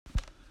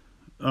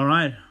All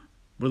right,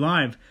 we're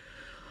live.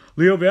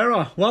 Leo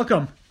Vieira,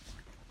 welcome.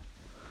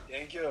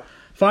 Thank you.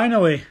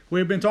 Finally,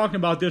 we've been talking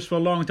about this for a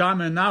long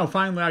time, and now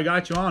finally I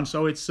got you on.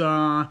 So it's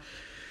a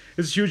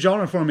huge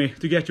honor for me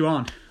to get you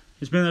on.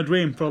 It's been a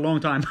dream for a long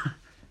time.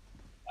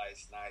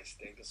 Nice, nice.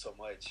 Thank you so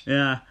much.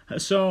 Yeah.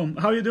 So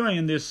how are you doing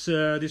in these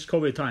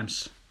COVID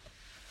times?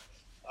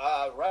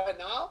 Right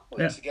now,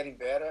 Yeah. it's getting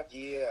better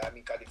here. I'm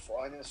in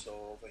California, so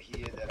over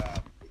here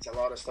it's a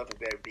lot of stuff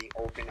that are being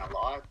open a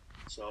lot.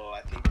 So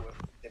I think with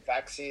the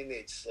vaccine,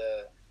 it's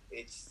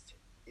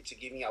it's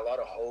giving a lot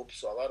of hope.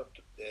 So a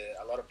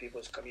lot of people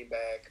is coming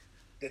back.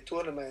 The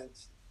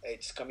tournament,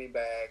 it's coming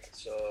back.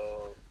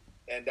 So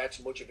and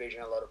that's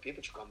motivating a lot of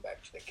people to come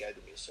back to the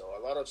academy. So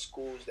a lot of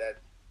schools that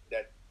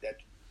that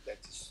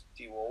that's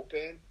still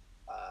open.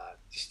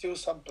 There's still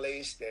some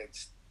place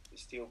that's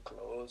still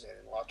closed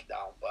and locked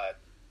down, but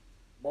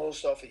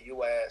most of the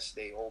U.S.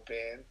 they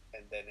open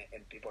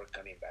and people are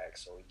coming back,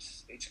 so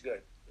it's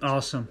good. It's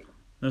Awesome. good.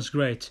 That's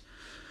great.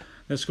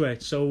 That's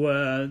great. So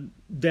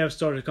they have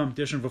started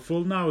competition for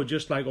full now, or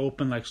just like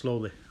open like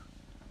slowly?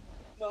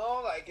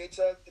 No, like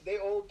they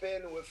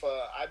open with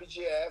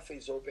IBGF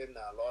is open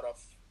a lot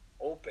of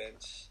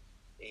opens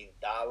in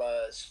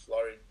Dallas,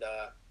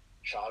 Florida,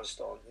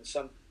 Charleston,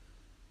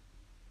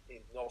 and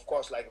of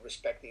course like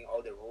respecting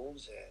all the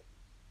rules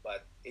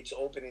but it's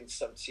open in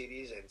some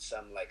cities and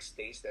some like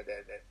states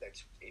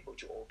that's able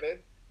to open.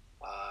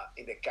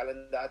 In the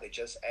calendar, they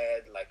just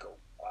add like a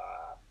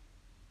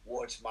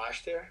World's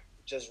Master.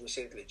 Just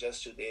recently,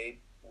 just today,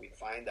 we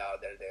find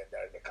out that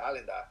the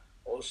calendar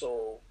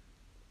also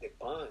the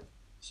PAN.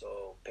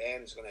 So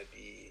PAN is gonna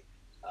be,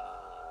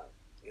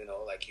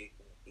 like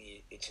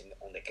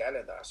on the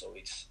calendar. So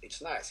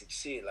it's nice. It's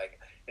see like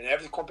in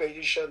every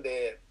competition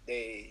they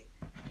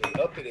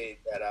update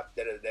that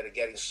are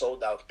getting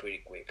sold out pretty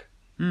quick.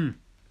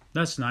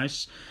 That's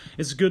nice.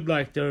 It's good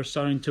like they're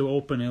starting to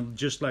open and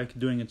just like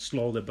doing it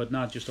slowly, but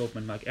not just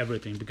open like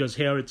everything, because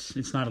here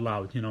it's not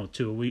allowed,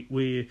 too.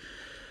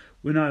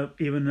 We're not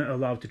even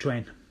allowed to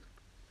train.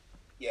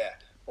 Yeah,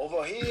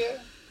 over here,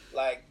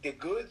 like the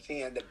good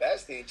thing and the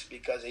best thing is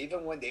because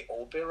even when they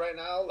open right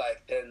now,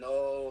 like there are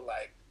no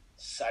like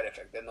side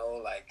effect. There are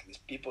no like these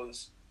people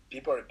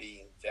are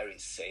being very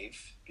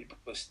safe.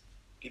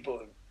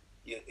 People,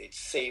 it's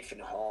safe in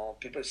home.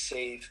 People are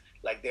safe.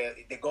 Like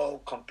they go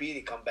compete,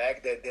 they come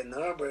back. The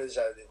numbers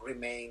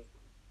remain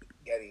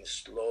getting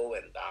slow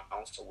and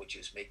down. So which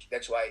is making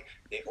that's why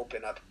they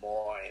open up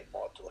more and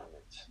more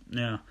tournaments.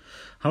 Yeah.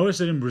 How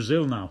is it in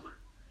Brazil now?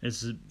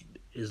 It's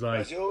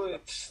like Brazil,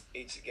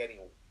 it's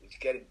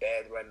getting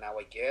bad right now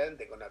again.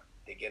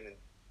 They're getting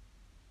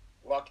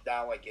locked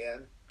down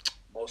again.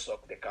 Most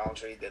of the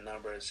country, the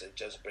numbers are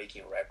just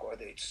breaking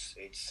record. It's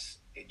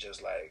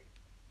just like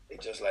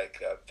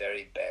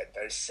very bad,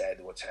 very sad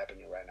what's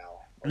happening right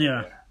now over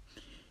yeah. there.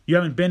 You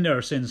haven't been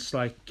there since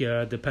like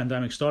the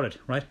pandemic started,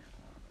 right?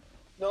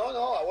 No,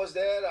 I was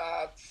there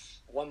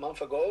 1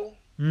 month ago.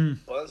 Mm.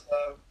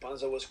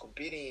 Panza was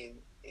competing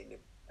in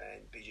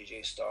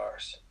BJJ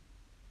Stars.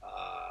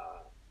 Uh,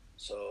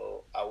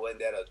 so I went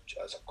there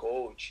as a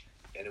coach,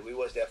 and we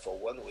was there for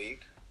 1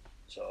 week.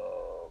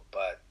 So,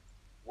 but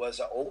was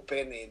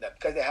open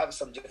because they have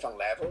some different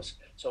levels.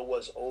 So it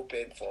was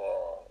open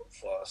for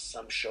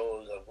some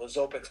shows. It was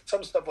open.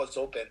 Some stuff was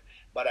open,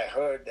 but I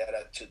heard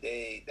that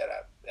today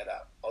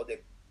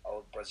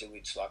all Brazil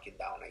is locking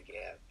down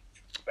again,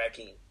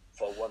 backing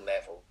for one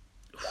level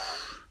down.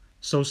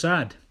 So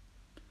sad.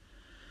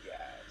 Yes.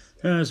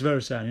 Yeah, it's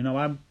very sad.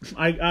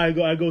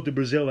 I go to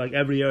Brazil like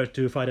every year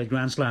to fight at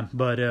Grand Slam,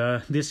 but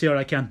this year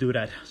I can't do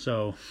that.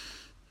 So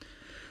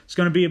it's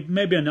gonna be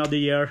maybe another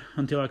year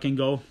until I can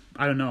go.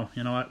 I don't know.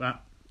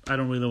 I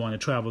don't really want to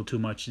travel too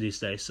much these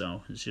days,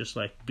 so it's just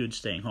like good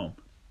staying home.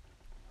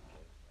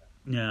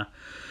 Yeah.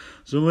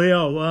 So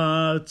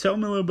Leo, tell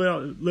me a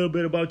little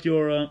bit about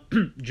your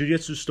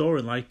jiu-jitsu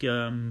story. Like,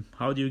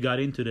 how do you got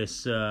into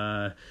this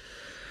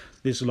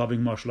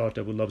loving martial art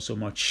that we love so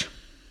much?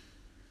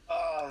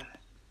 Uh,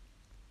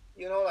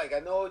 like I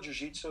know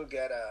jiu-jitsu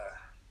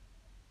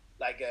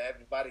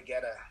everybody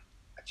get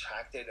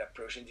attracted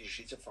approaching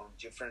jiu-jitsu from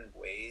different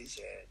ways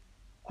and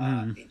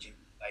Mm.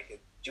 like a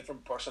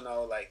different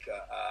personal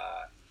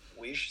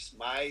wishes.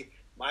 My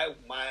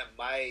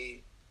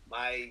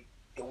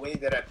the way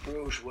that I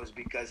approached was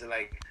because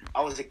like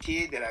I was a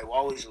kid that I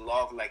always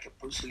loved like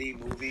Bruce Lee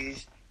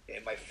movies,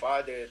 and my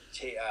father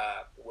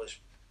was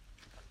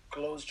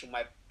close to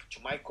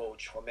my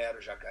coach Romero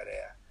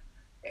Jacaré,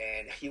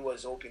 and he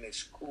was opening a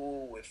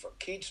school with a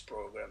kids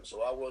program.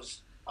 So I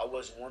was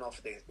one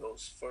of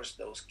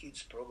those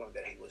kids program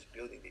that he was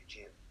building the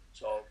gym.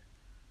 So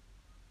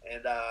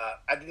and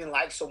I didn't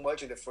like so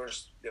much in the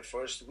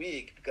first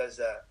week because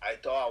I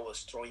thought I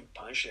was throwing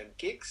punch and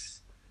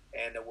kicks,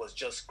 and it was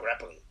just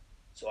grappling.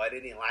 So I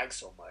didn't like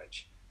so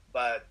much.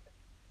 But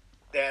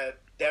that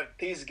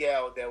this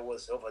girl that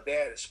was over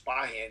there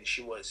sparring, and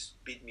she was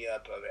beat me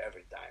up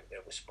every time they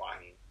was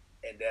sparring,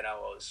 and then I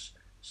was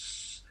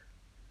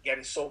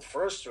getting so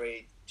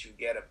frustrated to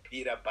get a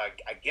beat up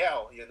a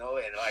girl, and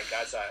like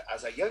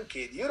as a young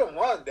kid, you don't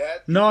want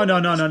that. You No, don't no,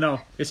 want no, this. no,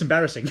 no. It's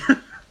embarrassing.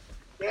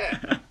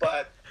 Yeah,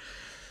 but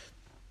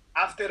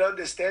after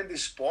understand the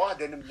sport,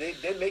 then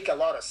they make a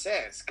lot of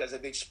sense because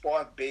the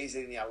sport based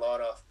in a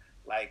lot of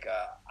like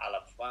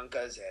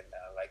alavancas and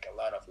like a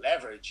lot of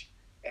leverage,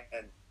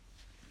 and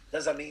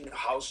doesn't mean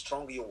how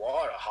strong you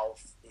are or how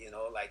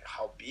like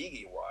how big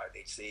you are.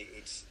 They say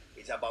it's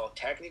about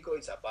technical.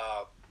 It's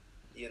about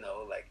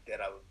like that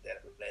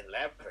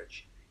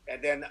leverage.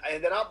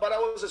 But I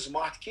was a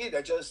smart kid.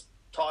 I just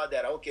thought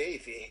that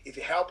okay, if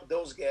you help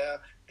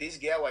this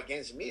girl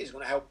against me, is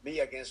gonna help me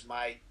against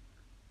my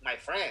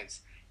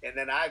friends. And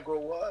then I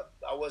grew up.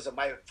 I was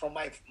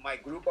my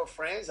group of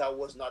friends. I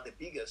was not the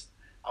biggest.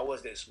 I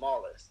was the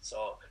smallest.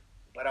 So,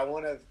 but I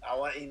want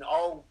in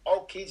all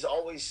kids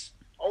always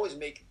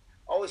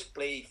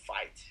play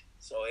fight.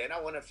 So and I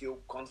want to feel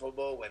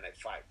comfortable when I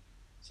fight.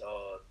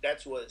 So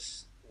that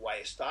was why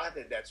I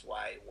started. That's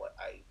why what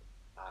I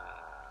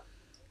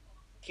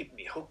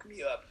hook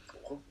me up,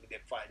 hook me the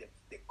fight,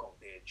 the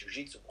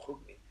jiu-jitsu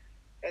hook me.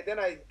 And then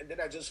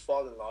I just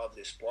fall in love with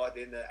the sport.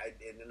 And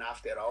then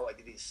after all, I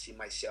didn't see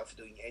myself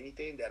doing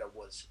anything that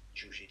was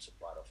jiu-jitsu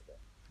part of that.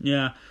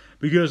 Yeah,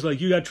 because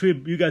like you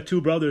got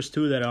two brothers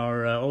too that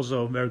are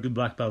also very good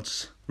black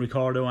belts,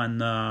 Ricardo and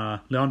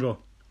Leandro.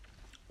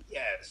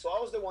 Yeah, so I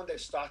was the one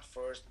that started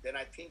first. Then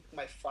I think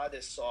my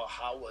father saw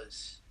how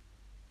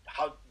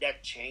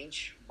that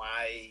changed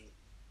my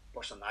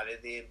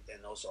personality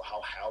and also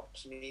how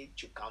helps me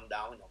to calm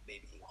down,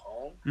 maybe in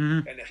home.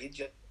 Mm-hmm. And he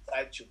just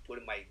decided to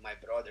put my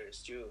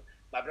brothers too.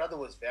 My brother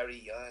was very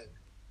young,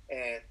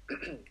 and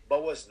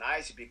but was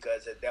nice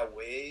because that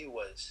way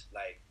was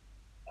like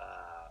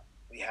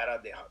we had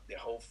the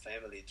whole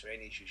family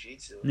training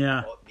jiu-jitsu.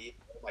 Yeah. Me,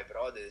 my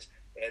brothers,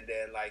 and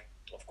then like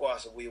of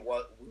course we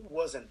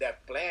wasn't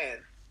that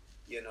planned.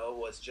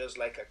 Was just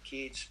like a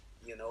kids,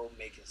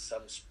 making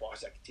some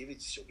sports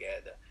activities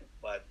together.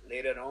 But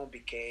later on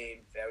became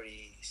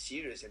very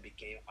serious and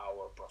became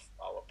our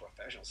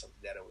profession,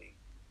 something that we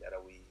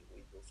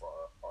do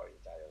for our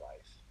entire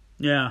life.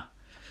 Yeah.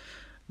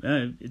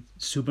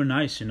 It's super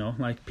nice,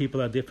 like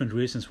people have different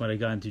reasons why they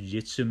got into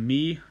jiu-jitsu.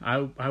 Me,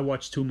 I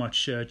watched too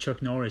much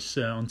Chuck Norris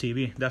on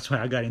TV. That's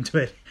why I got into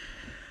it.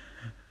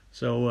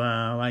 So,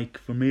 like,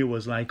 for me, it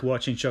was like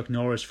watching Chuck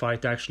Norris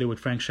fight actually with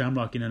Frank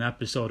Shamrock in an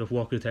episode of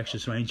Walker the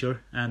Texas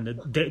Ranger. And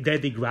they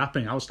did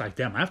grappling. I was like,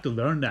 damn, I have to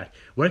learn that.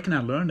 Where can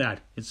I learn that?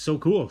 It's so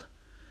cool.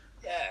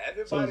 Yeah,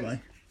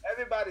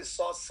 everybody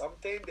saw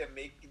something that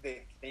make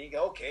they think,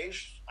 okay,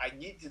 I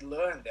need to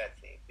learn that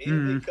thing.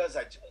 Maybe because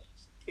I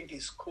just think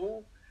it's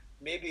cool.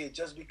 Maybe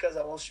just because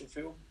I want to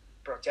feel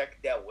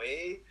protect that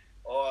way,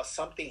 or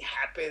something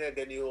happened and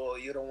then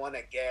you don't want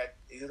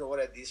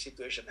this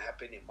situation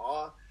happen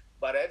anymore.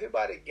 But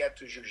everybody get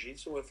to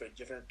jiu-jitsu with a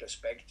different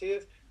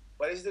perspective.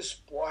 But it's the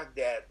sport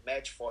that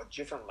match for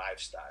different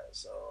lifestyles.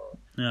 So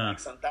Yeah. like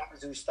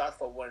sometimes you start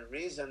for one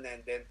reason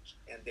and then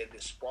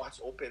the sports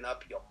open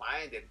up your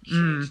mind and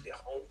change the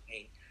whole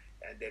thing.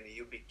 And then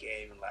you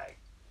became like,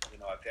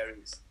 a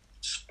very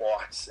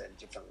sports and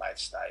different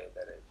lifestyle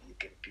that you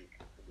can pick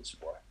in the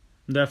sport.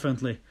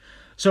 Definitely.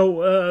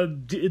 So,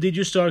 did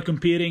you start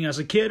competing as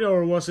a kid,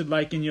 or was it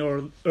like in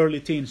your early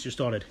teens you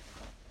started?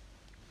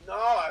 No,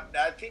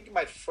 I think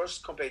my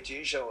first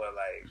competition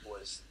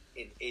was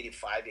in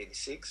 85,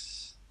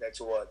 86. That's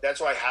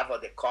why I have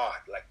on the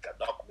card, like a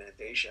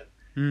documentation.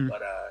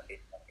 But in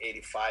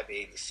 85,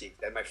 86,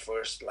 that's my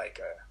first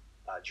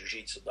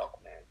jiu-jitsu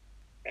document.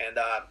 And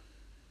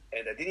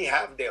I didn't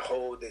have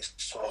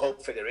this whole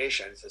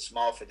federation. It's a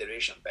small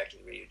federation back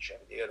in Rio de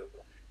Janeiro,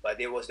 but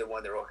they was the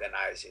one that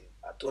organizing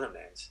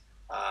tournaments.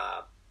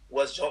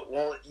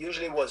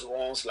 Usually was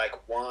once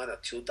like 1 or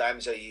 2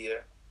 times a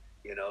year,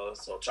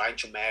 so trying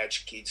to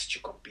match kids to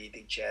compete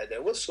each other.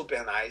 It was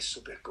super nice,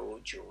 super cool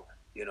to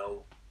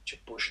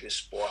push the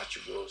sport, to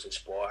grow the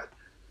sport.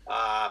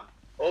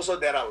 Also,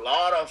 there are a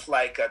lot of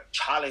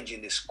challenge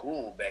in the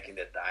school back in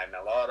the time.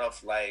 A lot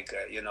of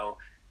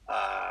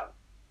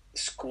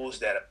schools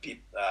that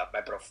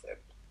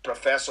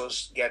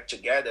professors get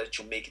together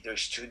to make their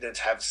students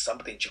have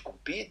something to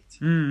compete.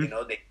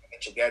 They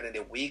get together in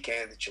the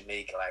weekend to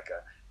make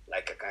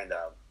a kind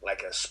of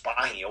like a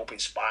sparring, open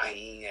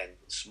sparring, and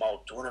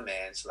small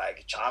tournaments,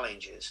 like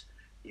challenges.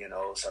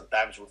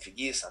 Sometimes with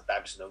gi,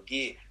 sometimes no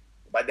gi.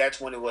 But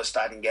that's when it was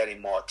starting getting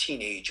more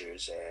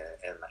teenagers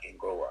and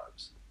grow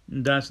ups.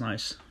 That's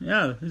nice.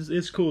 Yeah,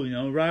 it's cool.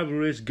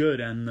 Rivalry is good,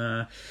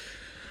 and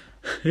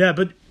yeah.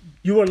 But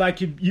you were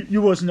like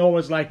you wasn't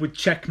always like with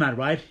Checkmat,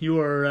 right? You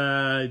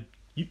were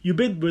you've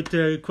been with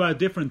quite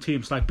different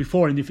teams like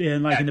before in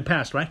the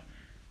past, right?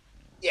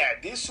 Yeah,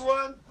 this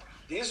one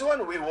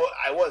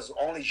I was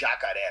only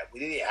Jacaré. We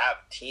didn't have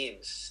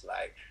teams.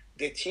 Like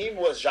the team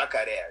was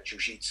Jacaré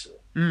Jiu-Jitsu.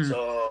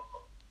 So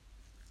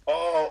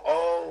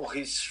all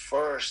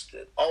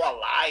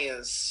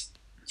alliance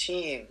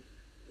team,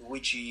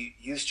 which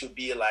used to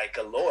be like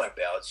a lower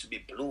belt, to be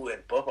blue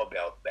and purple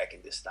belt back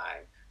in this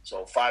time.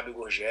 So Fábio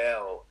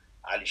Gurgel,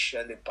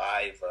 Alexandre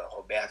Paiva,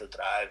 Roberto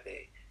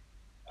Trave,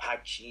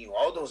 Ratinho,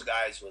 all those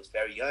guys was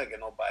very young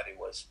and nobody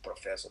was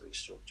professor or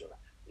instructor.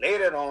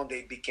 Later on,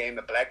 they became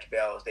a black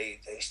belts. They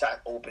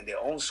start opening their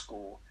own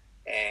school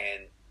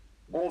and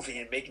moving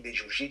and making the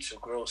jiu-jitsu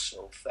grow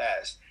so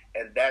fast.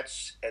 And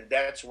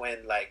that's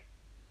when like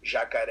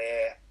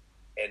Jacaré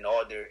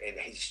and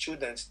his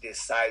students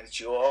decide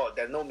to,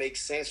 that no make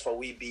sense for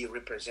we be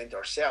represent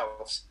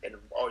ourselves and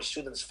our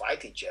students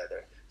fight each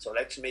other. So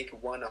let's make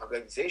one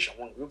organization,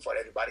 one group for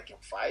everybody can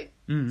fight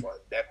for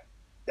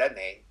that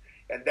name.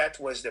 And that's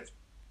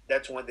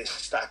when they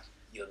start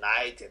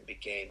unite and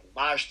became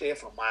Master.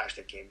 From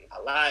Master came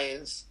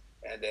Alliance,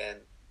 and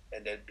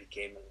then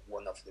became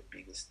one of the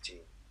biggest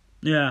team.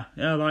 Yeah,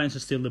 Alliance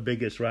is still the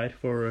biggest, right?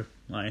 For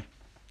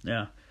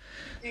yeah.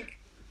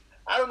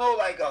 I don't know,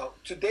 like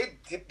today,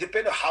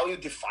 depend on how you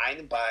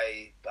define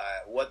by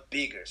what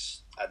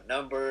biggest a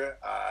number,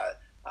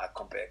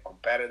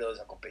 competitors,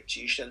 a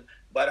competition.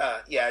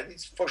 But yeah,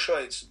 it's for sure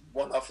it's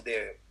one of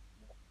the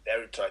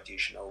very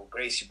traditional.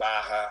 Gracie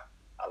Barra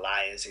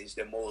Alliance is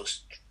the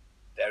most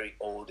very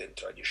old and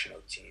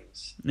traditional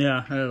teams.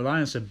 Yeah,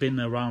 Alliance have been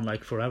around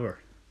like forever.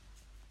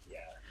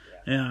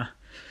 Yeah.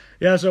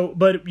 So,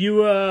 but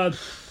you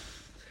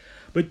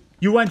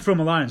went from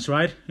Alliance,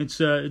 right? It's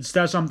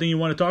that something you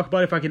want to talk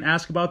about? If I can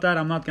ask about that,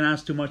 I'm not gonna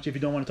ask too much. If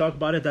you don't want to talk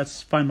about it,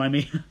 that's fine by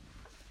me.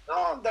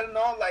 No, they're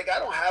not like I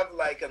don't have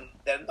like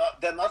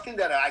they're nothing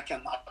that I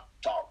cannot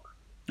talk.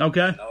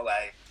 Okay. You know,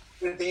 like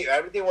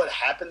everything what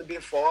happened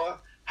before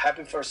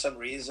happened for some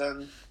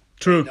reason.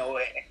 True. You know,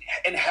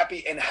 and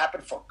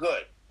happened for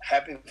good.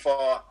 Happy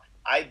for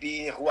I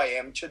be who I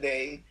am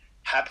today.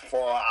 Happy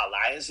for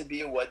Alliance to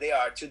be what they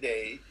are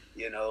today.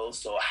 You know,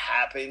 so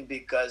happy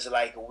because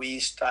like we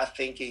start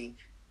thinking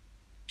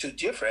too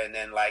different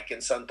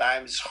and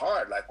sometimes it's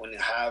hard. Like when you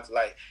have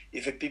like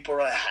if people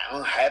are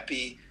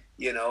unhappy,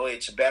 you know,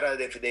 it's better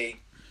if they,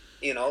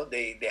 you know,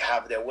 they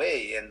have their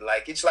way and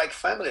like it's like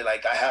family.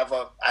 Like I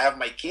have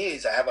my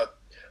kids. I have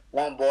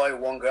one boy,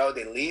 one girl.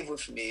 They live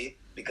with me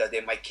because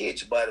they're my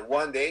kids. But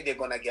one day they're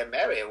gonna get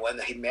married. When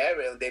they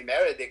marry,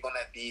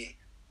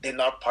 they're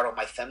not part of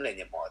my family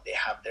anymore. They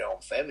have their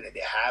own family.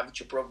 They have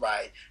to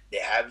provide. They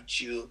have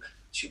to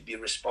be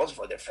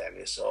responsible for their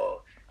family.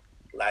 So,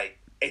 like,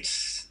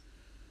 it's,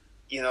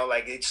 you know,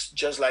 like, it's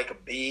just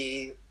like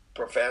be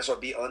professor,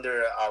 be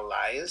under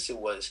Alliance. It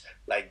was,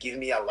 like, give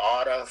me a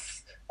lot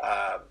of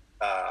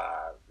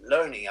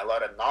learning, a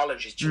lot of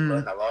knowledge to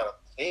learn a lot of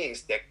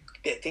things, the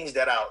things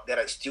that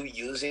I still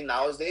using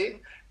nowadays,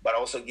 but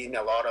also give me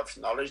a lot of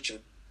knowledge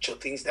to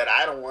things that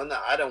I don't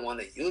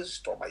wanna use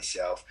for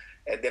myself.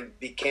 And then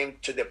became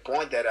to the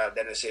point that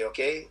then I say,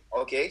 okay,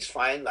 it's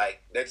fine.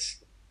 Like let's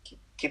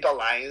keep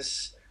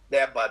Alliance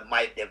there, but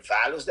the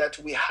values that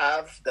we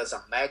have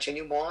doesn't match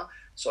anymore.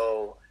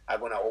 So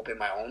I'm gonna open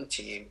my own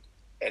team,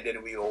 and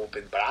then we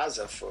open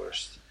Brasa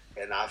first,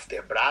 and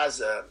after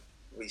Brasa,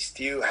 we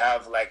still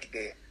have like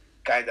the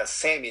kind of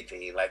same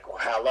thing. Like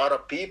a lot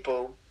of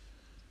people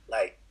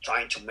like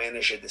trying to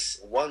manage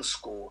this one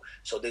school,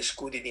 so the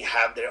school didn't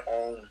have their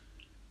own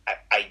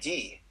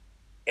ID.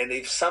 And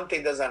if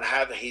something doesn't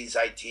have his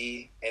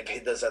ID and he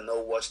doesn't know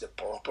what's the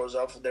purpose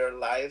of their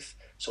life,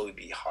 so it'd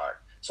be hard.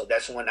 So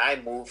that's when I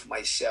moved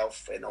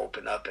myself and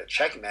opened up a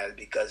checkmate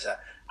because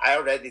at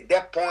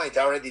that point,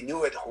 I already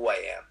knew it who I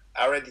am.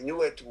 I already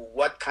knew it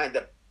what kind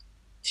of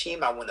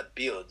team I want to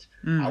build.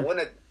 I want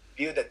to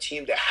build a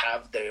team that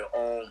have their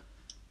own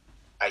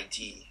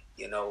ID,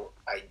 you know,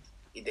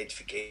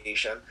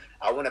 identification.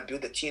 I want to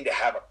build a team that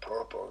have a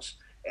purpose.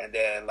 And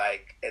then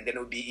it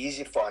would be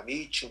easy for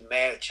me to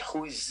match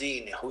who is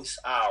in, who's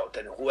out,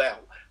 and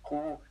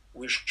who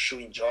we should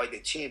enjoy the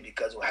team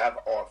because we have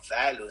our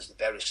values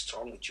very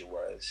strong to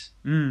us.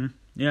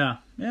 Yeah,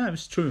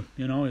 it's true.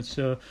 You know, it's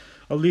a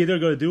leader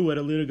got to do what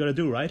a leader got to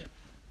do, right?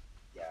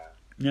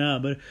 Yeah,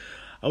 but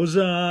I was,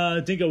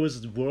 I think it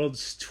was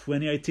Worlds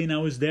 2018. I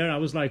was there. I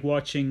was like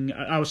watching.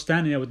 I was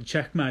standing there with the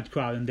checkmate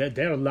crowd, and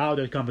they're loud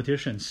at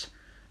competitions.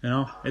 You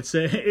know, it's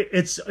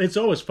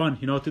always fun,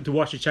 you know, to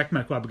watch the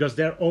checkmate crowd because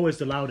they're always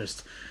the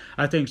loudest.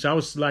 I think so. I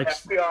was like,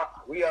 we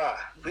are.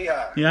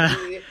 Yeah,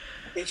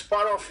 it's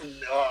part of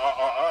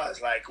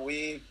us. Like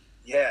we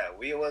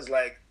was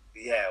like,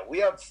 we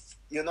have.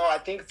 You know, I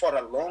think for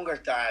a longer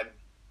time,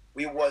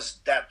 we was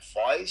that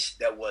voice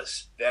that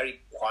was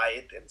very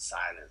quiet and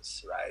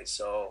silence, right?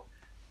 So,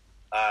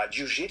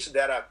 jiu-jitsu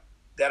that a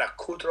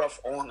culture of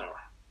honor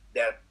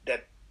that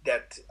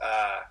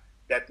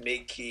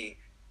make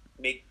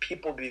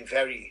people be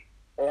very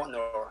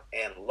honor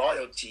and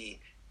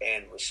loyalty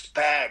and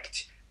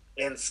respect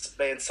and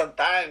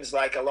sometimes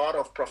like a lot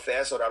of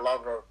professors, a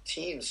lot of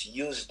teams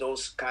use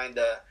this kind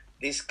of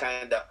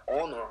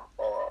honor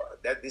or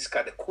this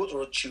kind of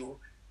culture to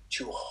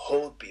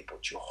hold people,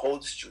 to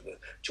hold students,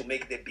 to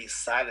make them be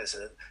silenced,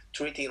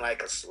 treating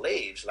like a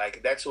slaves.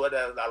 Like that's what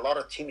a lot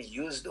of teams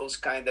use those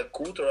kind of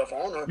culture of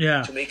honor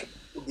to make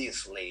people be a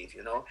slave,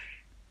 you know.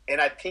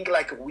 And I think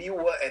like we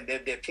were, and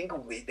the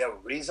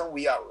reason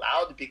we are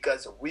loud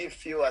because we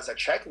feel as a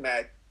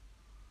checkmate,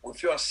 we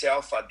feel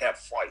ourselves that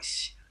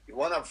voice. You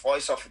want a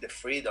voice of the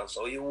freedom.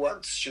 So he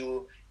wants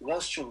to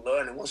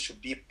learn. He wants to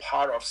be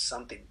part of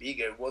something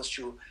bigger. He wants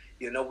to,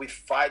 we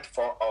fight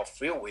for our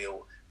free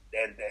will,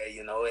 and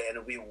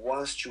and we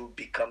want to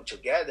become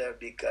together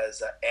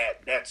because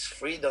that's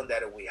freedom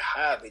that we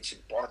have. It's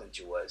important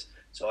to us.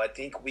 So I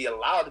think we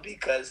allowed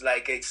because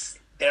like it's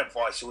their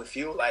voice. We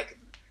feel like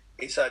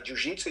it's a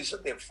jiu-jitsu is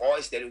the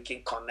voice that we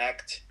can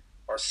connect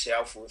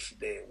ourselves with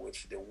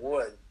the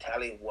world,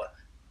 telling what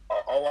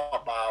all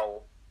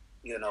about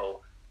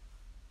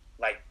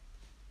like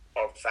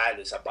our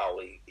values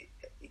about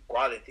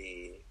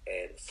equality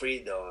and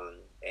freedom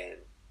and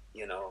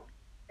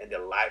and the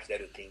life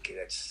that we think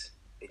it's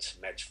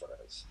matched for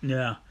us.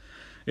 Yeah.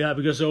 Yeah,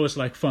 because it's always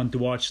like fun to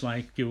watch,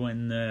 like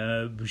when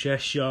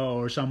Buchecha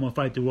or someone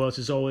fight the worlds.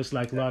 It's always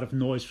like a lot of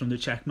noise from the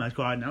checkmate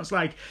crowd. And I was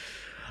like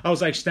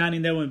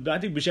standing there when I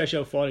think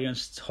Buchecha fought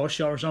against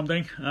Hosha or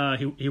something.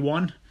 He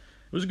won.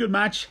 It was a good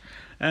match,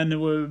 and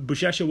when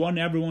Buchecha won,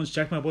 everyone's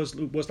checkmate was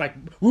like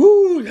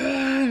woo!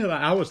 Yeah!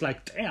 I was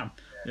like, damn.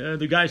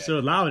 The guys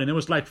are loud, and it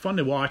was like fun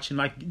to watch and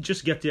like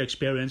just get the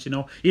experience,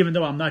 Even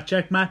though I'm not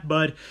checkmate,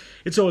 but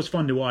it's always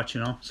fun to watch,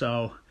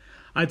 So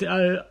I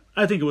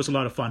think it was a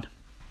lot of fun.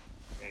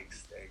 Thank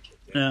you.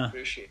 Yeah.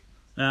 Appreciate it.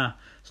 Yeah,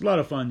 it's a lot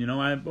of fun,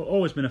 I've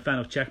always been a fan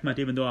of checkmate,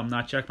 even though I'm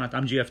not checkmate.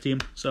 I'm GF team,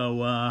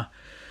 so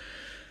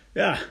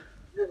yeah.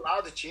 We're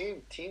loud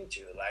team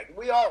too. Like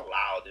we are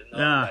loud,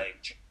 Yeah.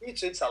 Like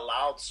it's a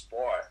loud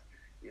sport,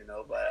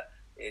 but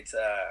it's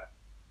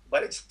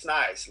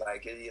nice.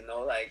 Like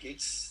like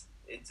it's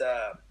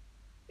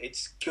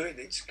good.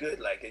 It's good.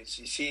 Like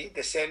you see at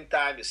the same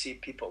time you see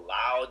people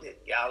loud and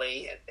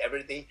yelling and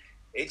everything.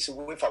 It's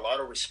with a lot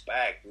of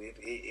respect.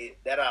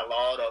 There are a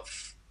lot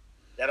of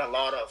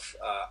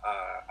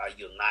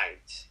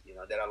unite.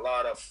 There are a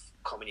lot of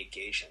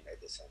communication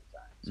at the same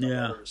time. So Yeah.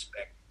 a lot of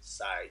respect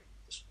inside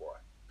the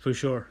sport. For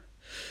sure.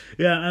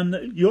 Yeah,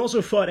 and you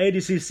also fought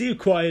ADCC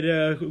quite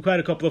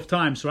a couple of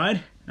times,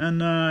 right?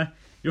 And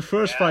your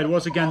first fight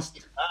was against.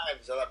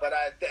 Times, but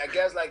I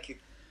guess like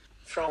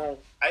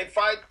I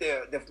fight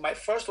my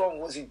first one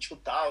was in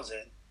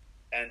 2000,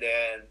 and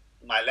then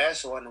my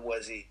last one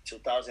was in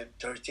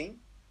 2013.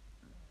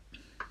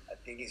 I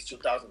think it's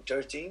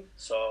 2013.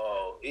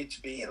 So it's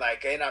been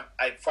like, and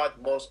I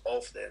fought most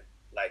of them,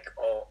 like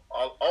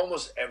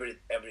almost every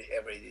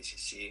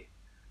ADCC.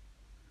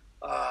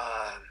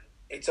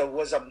 It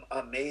was an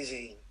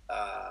amazing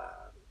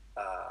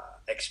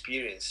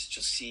experience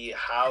to see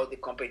how the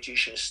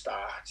competition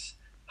starts,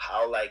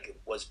 how like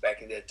it was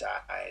back in the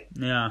time.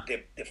 Yeah.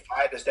 The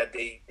fighters that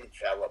they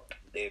develop,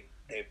 the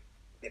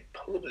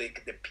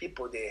public, the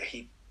people,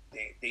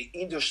 the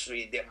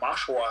industry, the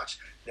martial arts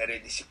that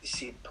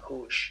ADCC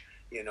push,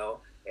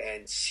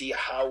 and see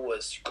how it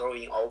was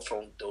growing all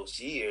from those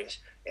years,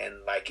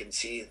 and like and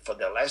see for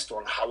the last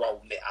one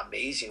how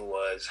amazing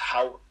was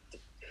how.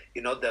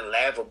 The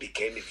level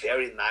became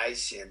very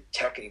nice and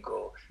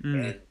technical,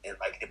 and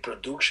like the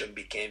production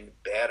became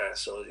better.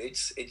 So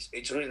it's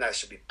really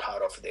nice to be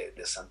part of the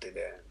something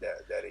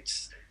that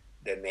it's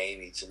the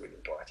name. It's really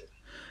important.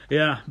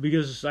 Yeah,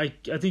 because I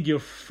think your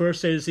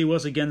first ADC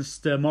was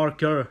against Mark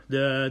Kerr,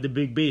 the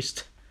big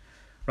beast,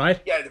 right?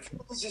 Yeah, the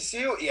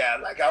ADCC. Yeah,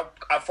 like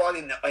I fought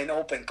in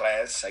open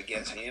class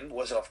against him.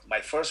 Was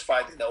my first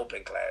fight in the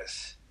open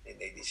class in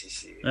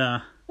ADCC.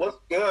 Yeah. Was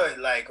good.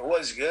 Like it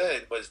was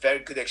good. It was very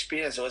good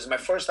experience. It was my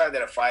first time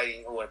that I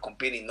fighting or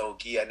competing no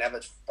gi. I never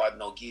fought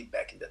no gi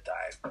back in the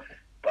time,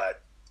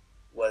 but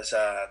was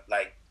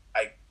like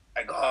I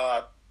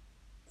got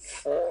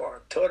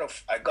four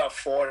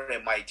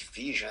in my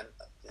division,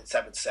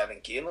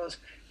 77 kilos,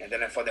 and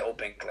then I fought the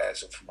open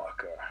class of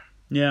Marker.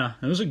 Yeah,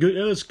 it was it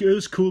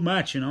was a cool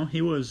match.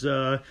 He was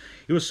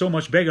so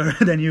much bigger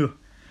than you.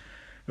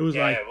 It was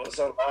it was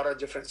a lot of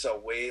different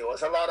way. It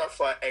was a lot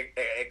of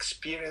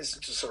experience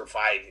to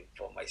survive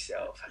for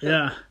myself.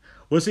 Yeah,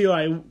 was he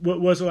like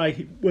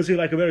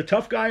a very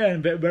tough guy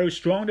and very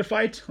strong to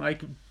fight?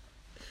 Like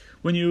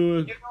when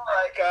you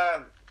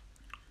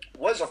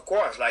was of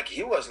course like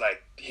he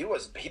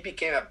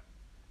became a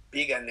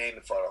bigger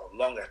name for a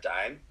longer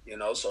time.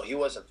 So he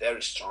was a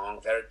very strong,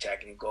 very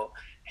technical.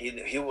 He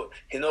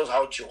knows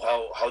how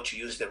to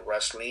use the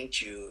wrestling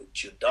to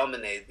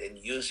dominate and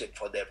use it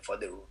for the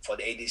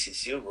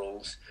ADCC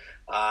rules.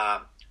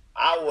 I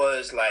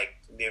was like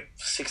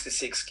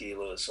 66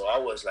 kilos, so I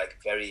was like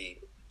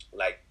very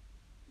like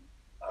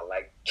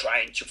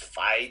trying to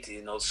fight,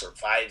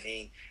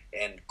 surviving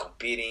and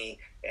competing.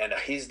 And the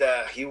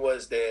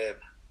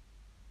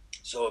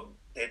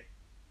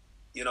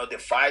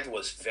fight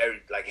was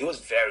he was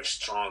very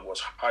strong. It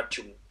was hard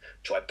to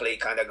play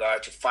kind of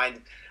guard to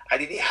find. I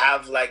didn't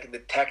have like the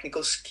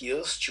technical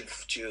skills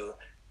to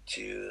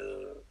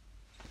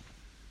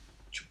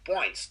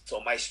points. So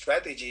my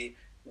strategy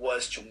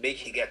was to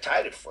make him get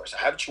tired first. I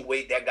have to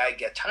wait that guy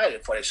get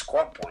tired for the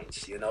score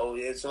points. It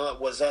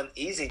wasn't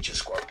easy to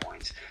score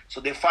points.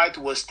 So the fight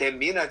was 10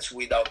 minutes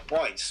without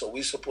points. So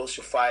we're supposed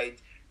to fight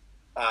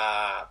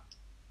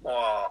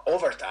more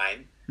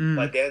overtime.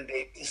 But then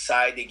they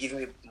decide they give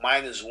me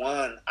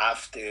 -1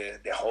 after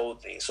the whole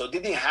thing. So they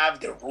didn't have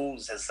the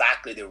rules,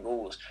 exactly the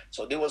rules.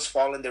 So they was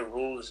following the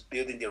rules,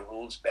 building the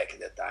rules back in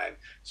the time.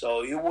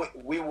 So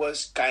we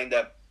was kind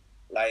of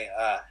like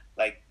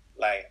like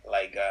like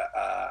like uh,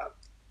 uh,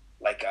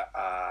 like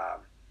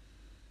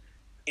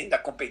in the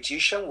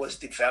competition was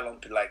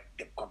developed like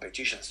the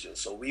competitions do.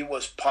 So we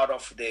was part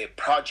of the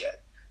project.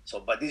 So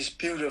but this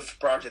beautiful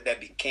project that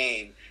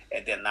became,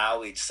 and then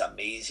now it's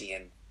amazing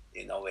and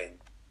and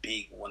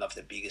big, one of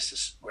the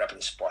biggest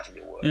grappling sport in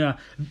the world. Yeah.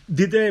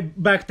 Did they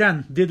back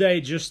then? Did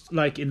they just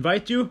like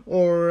invite you,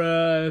 or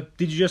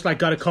did you just like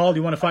got a call?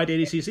 You want to fight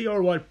ADCC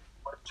or what?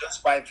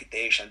 Just by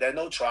invitation. There are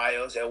no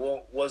trials. There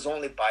was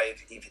only by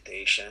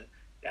invitation.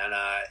 And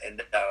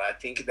I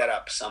think there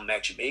are some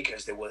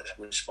matchmakers that were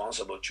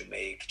responsible to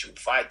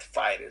fight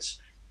fighters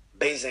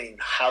based on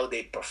how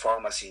they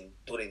perform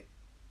during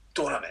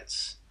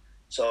tournaments.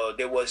 So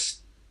there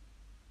was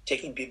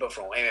taking people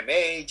from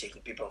MMA,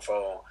 taking people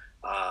from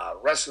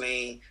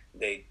wrestling.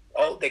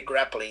 All the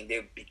grappling,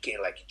 they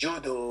became like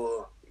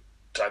judo,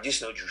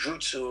 traditional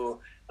jiu-jitsu.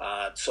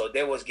 So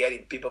they was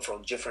getting people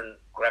from different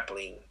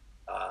grappling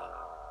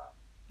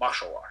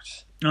martial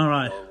arts. All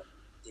right.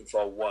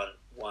 For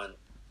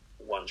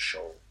one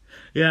show.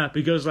 Yeah,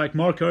 because like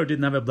Mark Kerr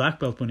didn't have a black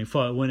belt when he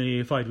fought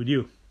with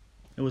you.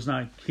 It was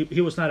not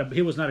he was not a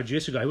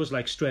jiu-jitsu guy. He was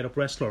like straight up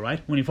wrestler,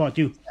 right? When he fought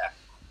you. Yeah.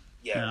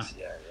 Yes,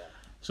 yeah.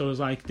 So it's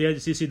like the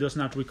ADCC does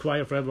not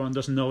require, for everyone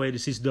doesn't know,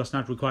 ADCC does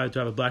not require to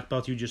have a black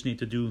belt. You just need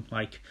to do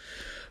like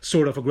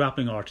sort of a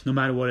grappling art, no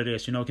matter what it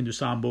is. You can do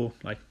sambo,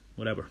 like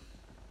whatever.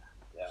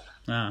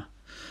 Yeah.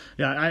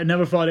 Yeah, I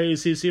never fought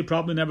ADCC.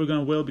 Probably never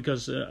gonna will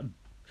because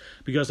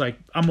like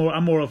I'm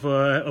more of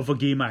a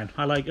gi man.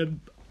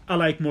 I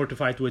like more to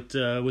fight with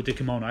the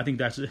kimono. I think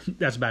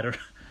that's better.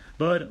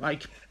 But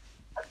like,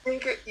 I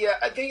think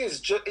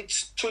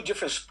it's two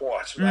different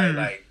sports, right?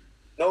 Like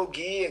no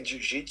gi and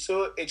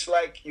jiu-jitsu. It's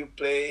like you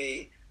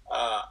play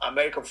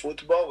American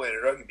football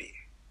and rugby.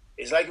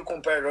 It's like you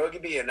compare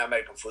rugby and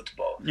American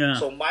football. Yeah.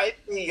 So might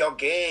be your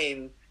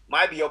game,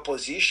 might be your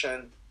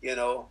position.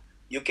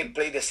 You can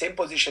play the same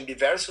position, be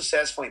very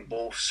successful in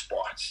both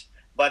sports.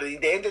 But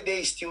in the end of the day,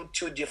 it's still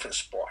two different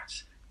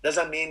sports.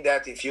 Doesn't mean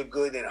that if you're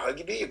good in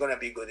rugby, you're gonna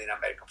be good in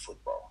American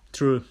football.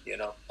 True.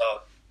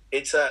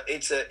 It's a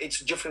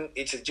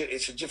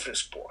different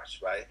sport,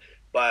 right?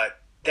 But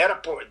there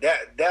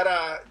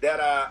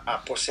are a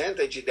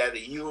percentage that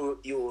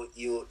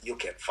you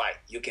can fight.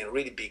 You can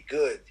really be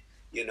good,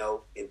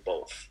 in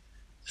both.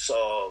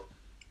 So,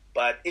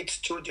 but it's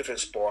two different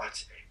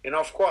sports. And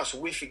of course,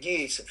 with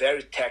gi, it's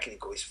very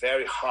technical. It's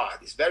very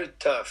hard. It's very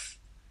tough.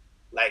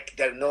 Like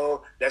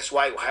that's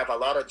why we have a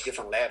lot of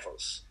different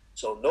levels.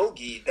 So no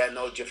gi, there are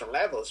no different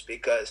levels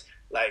because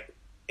like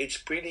it's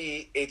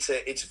very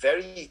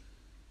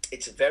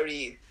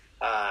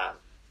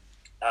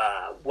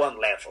one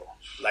level.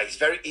 Like it's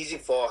very easy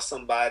for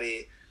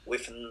somebody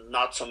with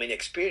not so many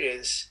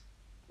experience,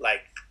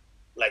 like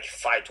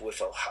fight with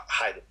a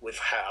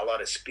lot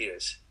of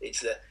experience.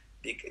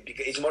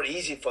 It's more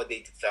easy for they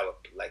to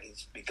develop. Like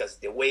it's because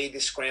the way they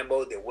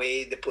scramble, the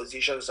way the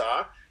positions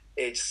are,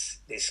 it's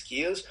the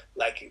skills.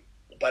 Like,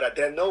 but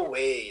there's no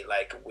way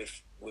like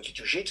with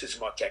jiu-jitsu is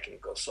more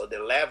technical. So the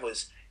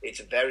levels, it's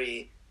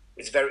very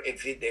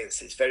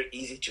evidence. It's very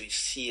easy to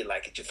see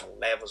like different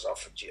levels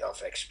of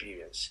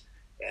experience.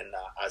 And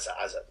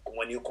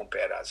when you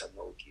compare as a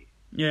no-gi.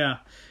 Yeah,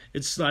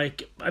 it's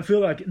like I feel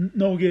like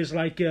no-gi is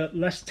like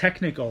less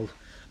technical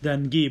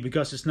than gi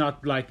because it's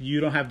not like you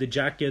don't have the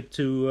jacket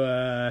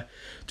to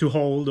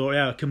hold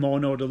or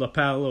kimono or the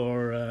lapel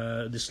or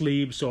the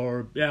sleeves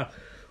or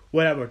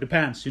whatever, the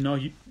pants.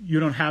 You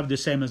don't have the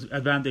same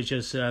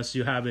advantages as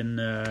you have in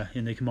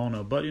the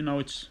kimono, but it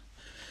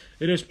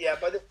is. Yeah,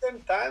 but at the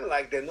same time,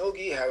 like the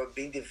no-gi have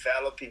been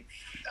developing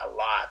a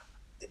lot,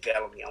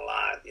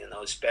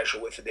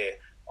 especially with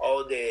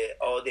all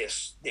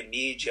the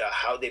media,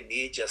 how the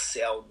media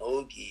sell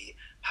no-gi,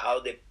 how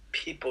the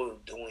people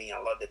doing a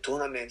lot of the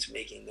tournaments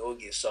making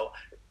no-gi, so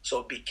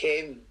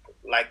became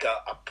like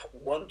a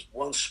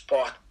one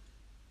sport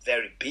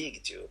very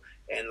big too,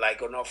 and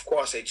of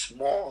course it's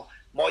more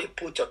you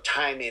put your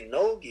time in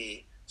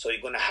no-gi, so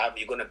you're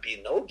gonna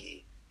be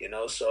no-gi,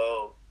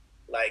 so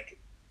like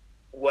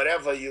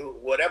whatever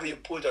you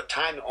put your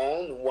time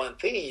on one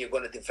thing, you're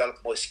gonna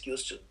develop more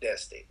skills to that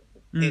thing.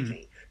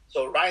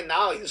 So right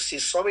now you see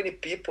so many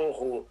people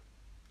who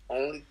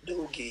only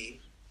do gi.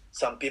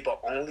 Some people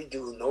only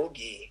do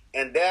no-gi,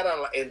 and there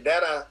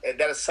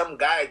are some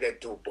guys that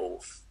do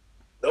both.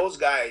 Those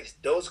guys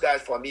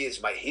for me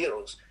is my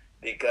heroes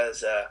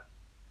because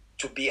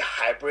to be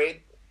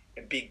hybrid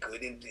and be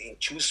good in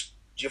two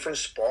different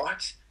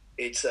sports,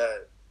 it's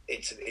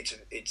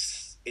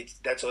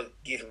that's what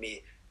give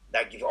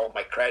all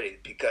my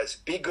credit because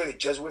be good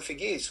just with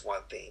gi is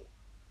one thing,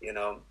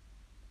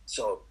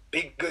 So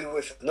be good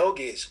with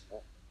no-gi is,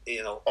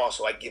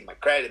 also I give my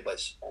credit, but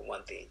it's on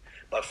one thing.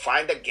 But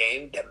find a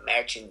game that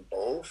match in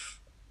both,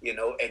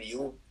 and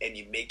you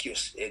make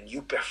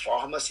your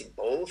performance in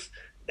both.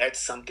 That's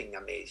something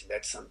amazing.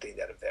 That's something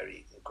that is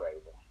very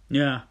incredible.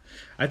 Yeah,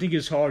 I think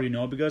it's hard,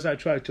 because I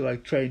try to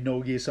like train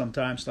no-gi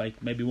sometimes,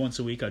 like maybe once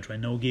a week I try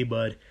no-gi,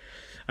 but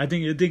I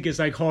think it's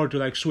like hard to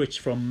like switch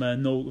from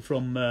no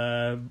from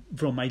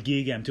my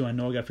gi game to my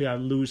no-gi. I feel I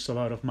lose a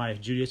lot of my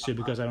jiu-jitsu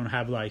because I don't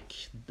have like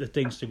the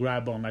things to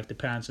grab on, like the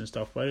pants and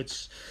stuff. But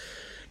it's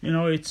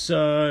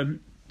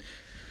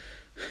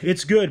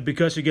it's good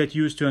because you get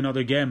used to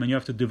another game and you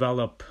have to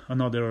develop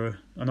another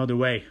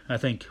way. I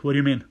think. What do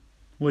you mean?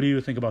 What do you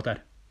think about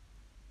that?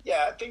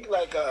 Yeah, I think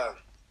like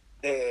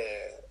the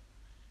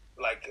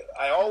like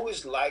I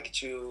always like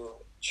to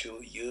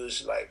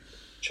use like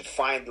to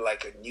find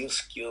like a new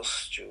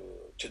skills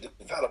to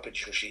develop a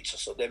jiu-jitsu.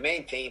 So the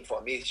main thing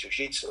for me is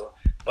jiu-jitsu,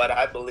 but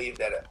I believe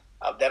that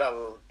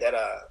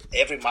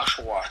every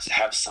martial arts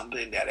have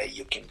something that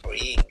you can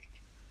bring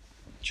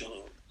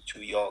to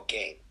your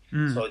game.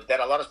 So there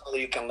are a lot of stuff that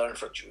you can learn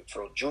from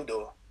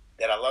judo.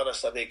 There are a lot of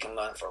stuff that you can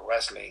learn from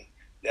wrestling.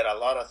 There are a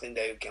lot of things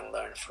that you can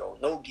learn from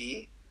no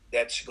gi.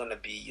 That's gonna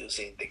be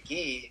using the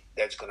gi.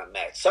 That's gonna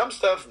match. Some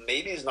stuff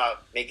maybe is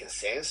not making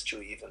sense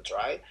to even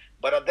try,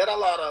 but there are a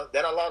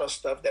lot of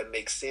stuff that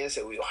makes sense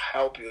and will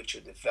help you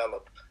to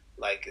develop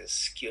like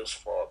skills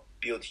for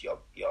build your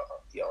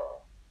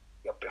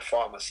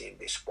performance in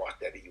the sport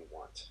that you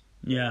want.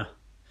 Yeah,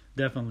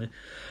 definitely.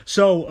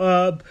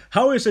 So,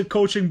 how is it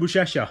coaching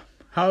Buchecha?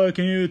 How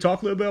can you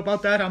talk a little bit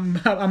about that?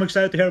 I'm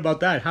excited to hear about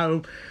that.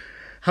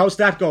 How's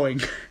that going?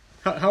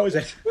 How is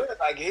it? Good.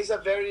 Like he's a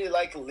very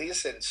like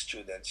listened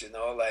student,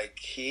 like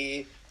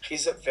he's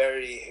a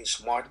very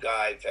smart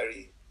guy,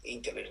 very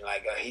intelligent.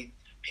 Like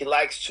he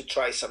likes to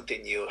try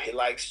something new. He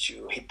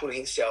put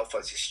himself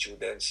as a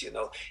student,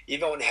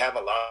 even when he have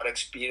a lot of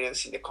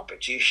experience in the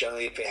competition,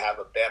 if he have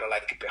a better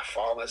like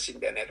performance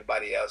than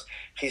everybody else,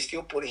 he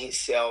still put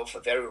himself a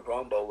very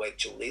humble way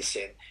to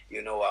listen,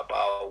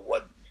 about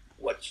what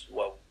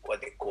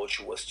the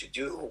coach was to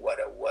do, what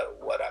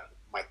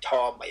my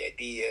thought, my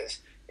ideas,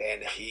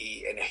 and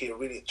he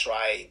really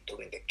tried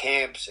during the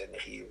camps, and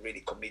he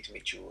really committed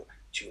me to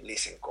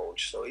listen,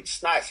 coach. So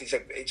it's nice.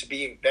 It's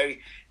being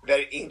very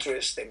very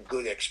interesting,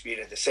 good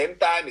experience. At the same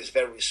time, it's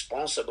very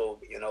responsible,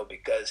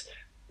 because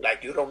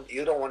like you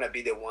don't want to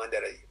be the one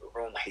that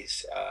ruin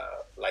his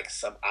like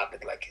some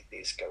athlete like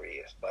his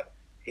career, but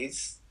he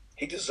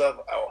deserves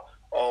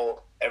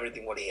all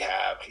everything what he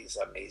have. He's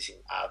amazing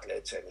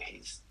athlete, and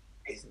he's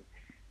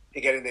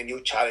getting the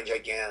new challenge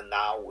again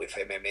now with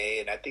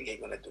MMA, and I think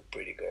he's gonna do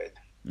pretty good.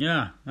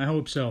 Yeah, I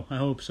hope so.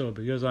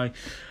 Because I've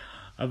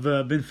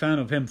been a fan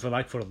of him for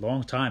a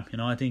long time.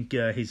 I think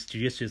his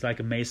jiu-jitsu is like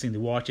amazing to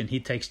watch, and he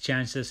takes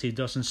chances. He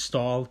doesn't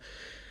stall.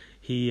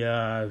 He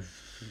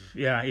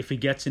if he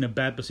gets in a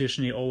bad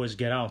position, he always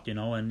get out.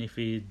 And if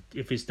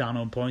he's down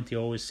on point, he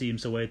always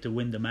seems a way to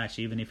win the match,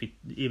 even if he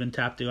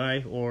tap the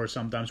guy or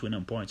sometimes win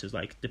on points. It's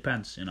like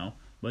depends.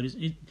 But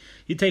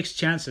he takes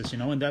chances,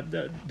 and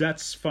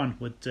that's fun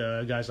with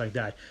guys like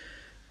that.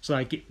 It's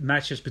like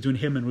matches between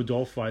him and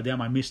Rodolfo.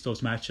 I missed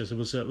those matches. It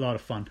was a lot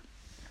of fun.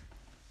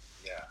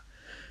 Yeah,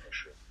 for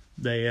sure.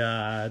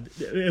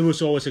 It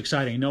was always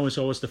exciting. It's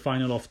always the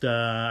final of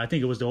I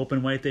think it was the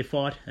open weight they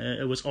fought.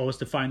 It was always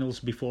the finals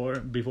before.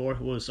 It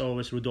was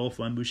always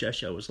Rodolfo and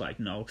Buchecha. It was like,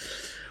 no,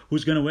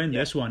 who's gonna win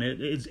this one?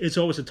 It's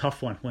always a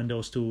tough one when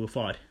those two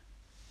fought.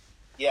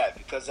 Yeah,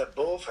 because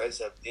both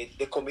has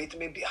the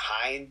commitment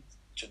behind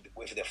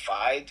with the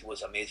fight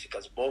was amazing,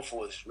 because both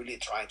was really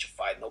trying to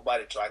fight.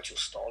 Nobody tried to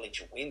stall it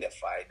to win the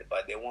fight,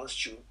 but they wants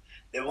to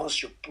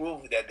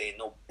prove that they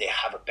know they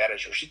have a better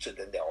jiu-jitsu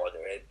than the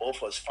other, and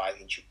both was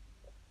fighting to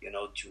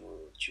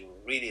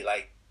really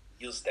like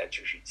use that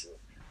jiu-jitsu.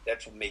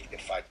 That would make the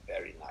fight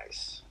very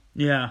nice.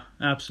 Yeah,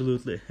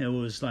 absolutely. It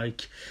was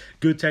like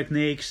good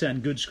techniques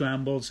and good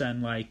scrambles,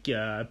 and like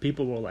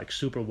people were like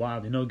super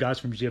wild. Guys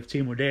from GF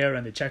team were there,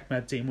 and the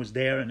Checkmat team was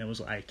there, and it was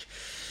like.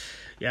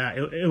 Yeah,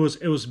 it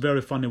was very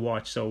fun to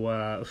watch. So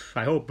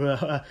I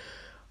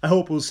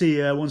hope we'll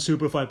see one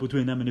super fight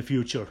between them in the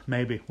future.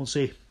 Maybe we'll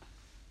see.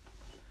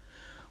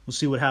 We'll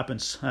see what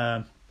happens.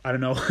 I don't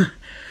know.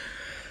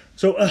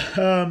 So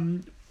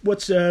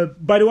what's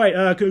by the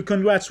way?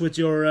 Congrats with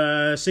your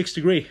 6th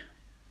degree.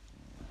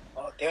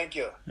 Oh, thank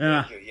you.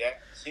 Yeah. Thank you. Yeah,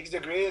 6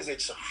 degrees.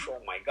 It's oh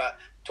my god,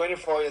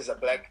 24 years a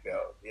black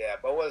belt. Yeah,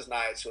 but it was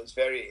nice. It was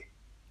very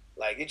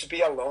like it's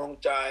been a long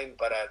time,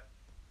 but.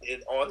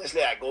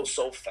 Honestly, I go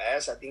so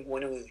fast. I think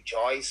when you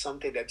enjoy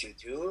something that you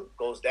do, it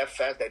goes that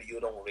fast that you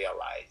don't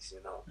realize,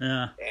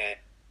 Yeah.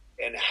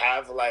 And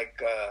have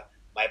like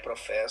my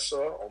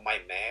professor or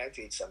my mat,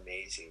 it's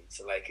amazing. It's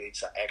like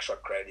it's an extra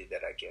credit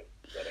that I can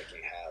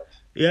have.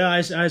 Yeah,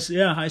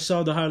 I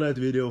saw the highlight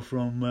video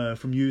from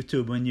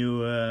YouTube when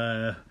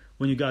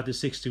you got the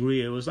 6th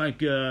degree. It was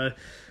like.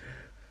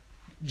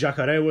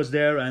 Jacare was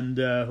there, and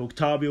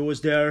Octavio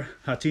was there,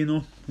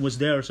 Hatino was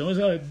there, so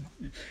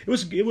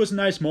it was a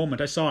nice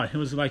moment. I saw it. It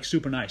was like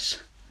super nice.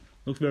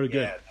 Looked very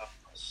good. Yeah, no,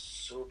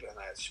 super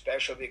nice,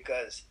 especially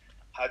because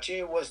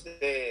Hatino was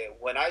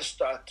when I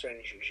started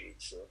training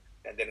jiu-jitsu,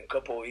 and then a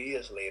couple of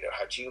years later,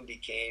 Hatino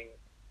became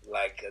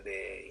like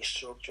the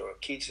instructor,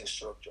 kids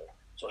instructor.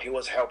 So he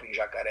was helping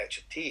Jacare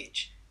to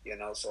teach,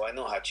 So I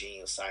know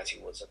Hachinho since he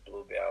was a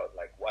blue belt,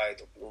 like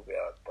white or blue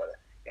belt, but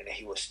and then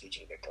he was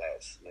teaching the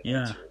class,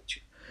 Yeah. to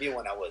me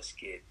when I was a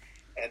kid.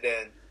 And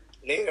then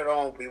later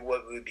on,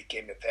 we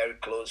became a very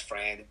close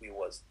friend. We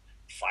was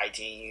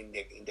fighting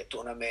in the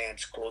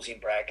tournaments, closing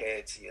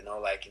brackets,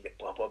 like in the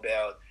purple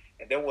belt.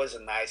 And that was a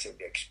nice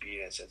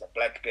experience as a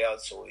black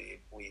belt. So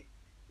we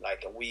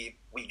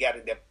got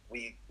in the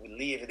we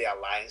leave the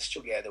alliance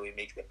together. We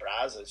make the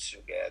brazos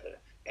together,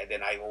 and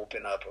then I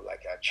open up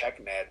like a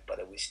checkmate.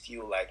 But we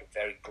still like a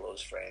very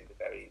close friend.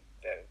 Very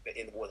very.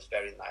 It was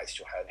very nice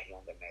to have him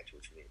on the match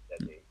with me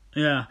that day.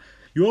 Yeah.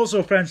 You're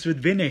also friends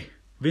with Vinny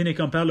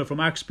Campello from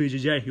Axe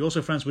PGJ. You're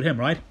also friends with him,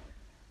 right?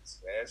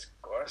 Yes,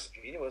 of course.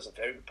 He was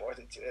very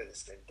important too at the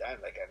same time.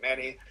 Like I met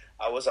him,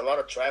 I was a lot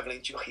of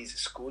traveling to his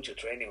school to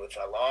training with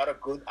a lot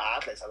of good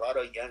athletes, a lot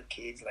of young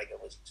kids. Like it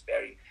was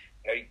very,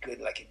 very good,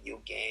 like a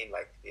new game.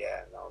 Like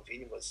yeah, no,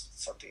 Vinny was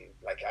something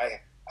like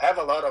I have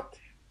a lot of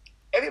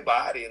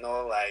everybody,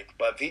 like,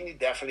 but Vinny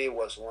definitely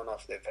was one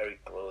of the very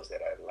close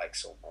that I like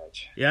so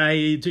much. Yeah,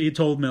 he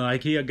told me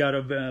like he got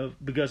a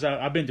because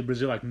I've been to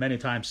Brazil like many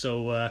times,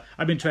 so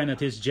I've been training at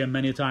his gym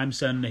many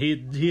times, and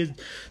he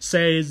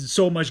says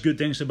so much good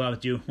things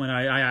about you. When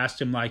I asked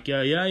him like,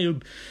 yeah,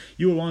 you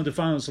were one of the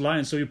finals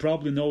alliance, so you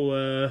probably know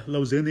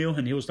Leozinho,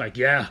 and he was like,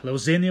 yeah,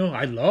 Leozinho,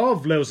 I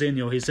love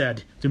Leozinho, he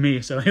said to me.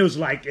 So he was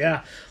like,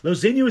 yeah,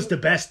 Leozinho is the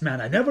best,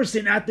 man. I never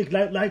seen athlete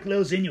like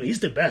Leozinho.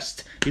 He's the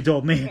best. He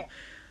told me.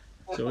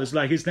 So it's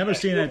like he's never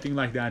seen anything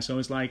like that. So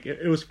it's like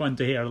it was fun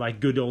to hear like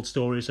good old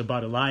stories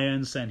about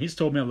Alliance, and he's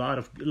told me a lot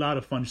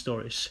of fun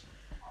stories.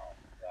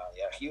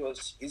 Yeah,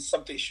 he's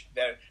something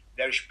very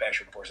very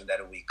special person that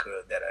I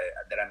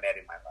met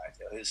in my life.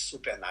 He's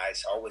super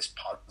nice, always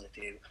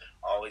positive,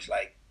 always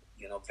like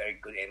very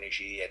good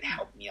energy and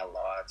helped me a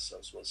lot. So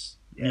it was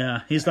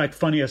yeah he's like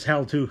funny as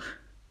hell too.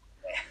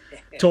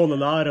 Told a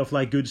lot of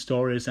like good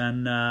stories,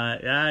 and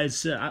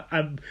it's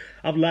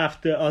I've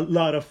laughed a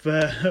lot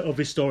of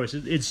his stories.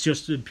 It's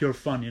just pure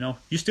fun,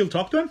 You still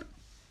talk to him?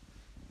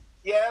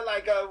 Yeah,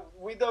 like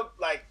we don't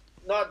like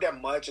not that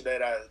much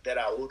that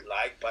I would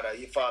like, but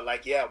if I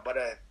like, yeah, but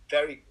a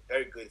very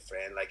very good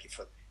friend. Like if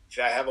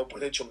I have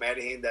opportunity to meet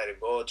him, that I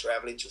go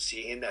traveling to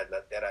see him, that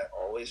I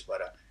always,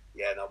 but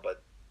yeah, no,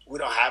 but we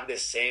don't have the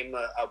same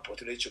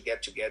opportunity to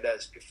get together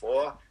as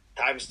before.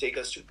 Times take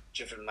us to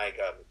different like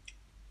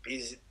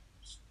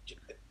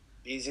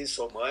busy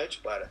so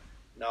much, but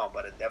no,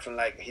 but definitely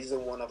like he's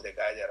one of the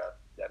guys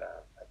that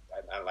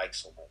I like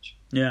so much.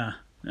 Yeah,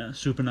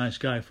 super nice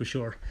guy for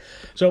sure.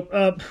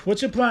 So,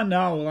 what's your plan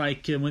now?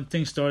 Like when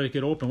things start to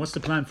get open, what's the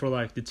plan for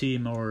like the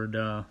team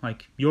or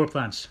like your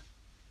plans?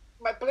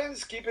 My plan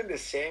is keeping the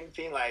same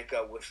thing. Like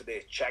with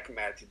the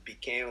checkmate, it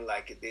became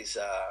like this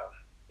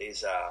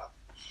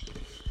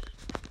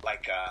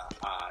like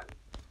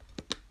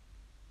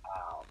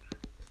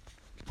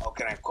how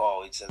can I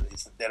call it?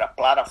 It's there a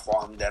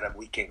platform that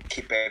we can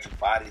keep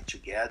everybody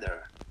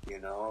together.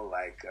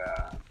 Like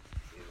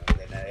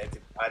then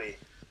everybody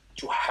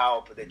to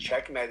help the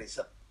checkmate is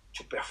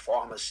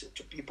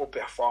to people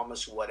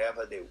performance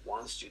whatever they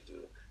want to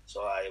do.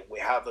 So we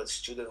have a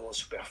student who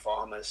wants to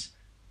performance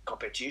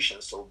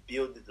competition. So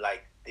build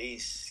like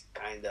this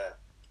kind of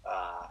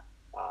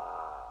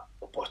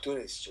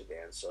opportunities to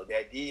them. So the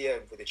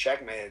idea with the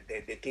checkmate,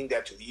 the thing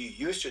that you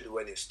used to do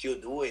and you're still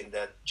doing,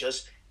 that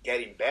just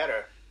getting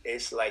better,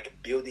 is like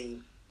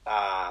building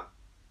a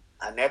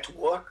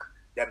network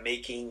that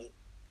making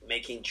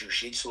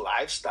jiu-jitsu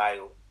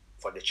lifestyle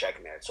for the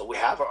checkmate. So we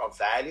have our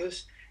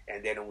values,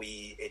 and then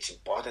it's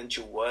important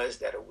to us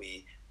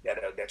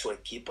that's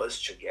what keep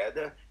us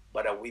together.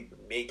 But we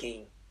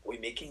making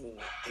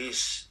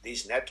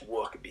this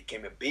network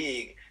became a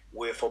big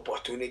with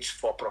opportunities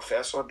for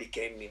professor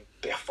becoming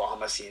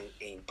performance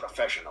in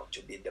professional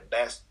to be the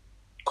best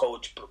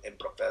coach and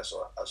professor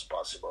as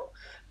possible,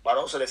 but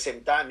also at the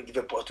same time give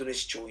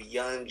opportunities to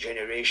young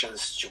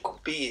generations to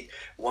compete,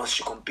 wants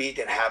to compete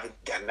and have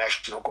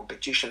international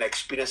competition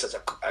experience as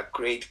a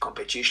great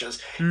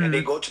competitions, and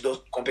they go to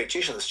those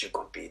competitions to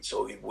compete.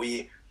 So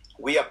we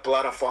a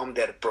platform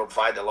that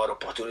provide a lot of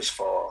opportunities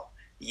for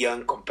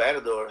young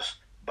competitors,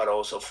 but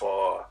also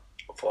for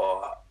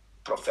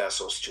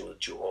professors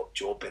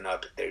to open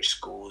up their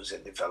schools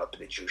and develop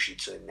the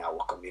jiu-jitsu in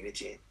our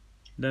community.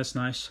 That's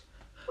nice.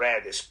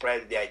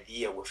 Spread the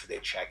idea with the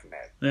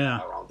checkmate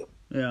around them.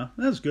 Yeah,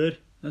 that's good.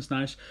 That's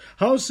nice.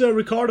 How's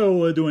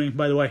Ricardo doing,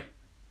 by the way?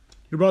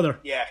 Your brother?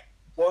 Yeah,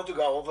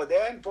 Portugal. Over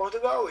there in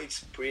Portugal,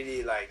 it's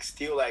pretty like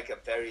still like a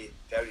very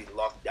very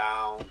locked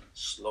down,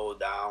 slow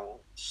down.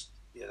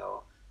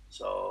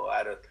 So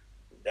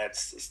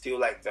that's still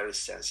like very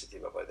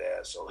sensitive over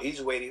there. So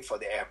he's waiting for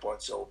the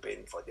airports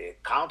open, for the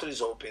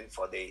countries open,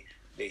 for they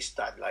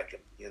start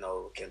like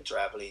can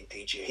travel and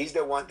teach. He's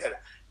the one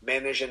that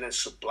managing and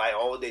supply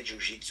all the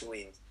jiu-jitsu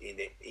in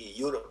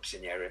Europe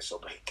scenario. So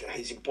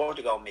he's in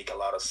Portugal make a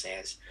lot of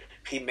sense.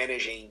 He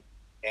managing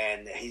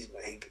and he's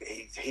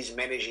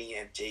managing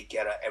and take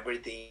care of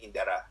everything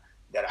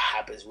that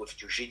happens with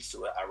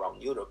jiu-jitsu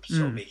around Europe.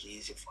 So make it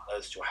easy for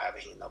us to have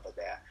him over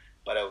there.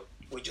 but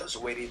we're just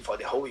waiting for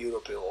the whole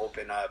Europe to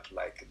open up,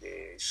 like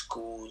the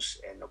schools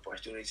and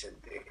opportunities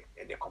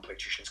and the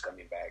competitions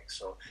coming back.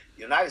 So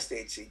United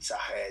States it's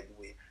ahead,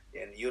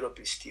 and Europe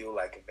is still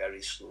like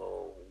very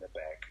slow in the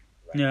back.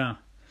 Right? Yeah.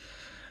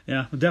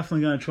 Yeah, I'm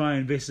definitely going to try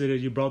and visit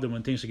your brother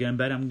when things are getting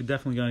better. I'm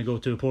definitely going to go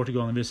to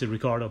Portugal and visit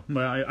Ricardo.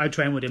 Well, I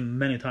trained with him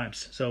many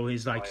times, so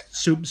he's like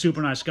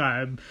super nice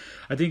guy.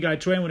 I think I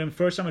trained with him,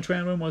 first time I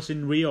trained with him was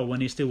in Rio when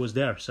he still was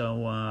there.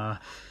 So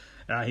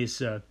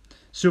he's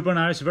super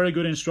nice, very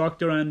good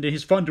instructor, and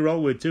he's fun to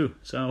roll with too.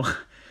 So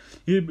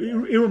he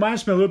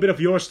reminds me a little bit of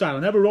your style.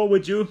 I never roll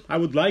with you. I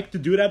would like to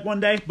do that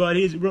one day, but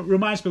he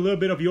reminds me a little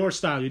bit of your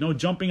style,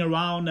 jumping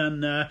around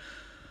and...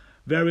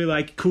 very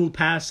like cool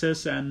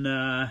passes and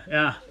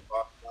yeah.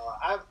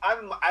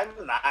 I'm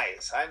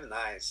nice. I'm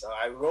nice. So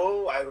I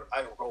roll.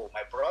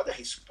 My brother,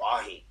 he's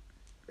sparring.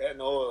 There's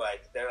no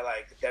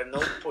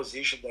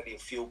position that you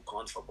feel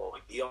comfortable.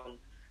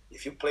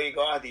 If you play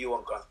guard, you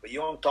uncomfortable.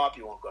 You're on top,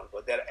 you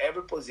uncomfortable. That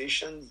every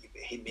position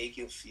he make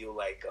you feel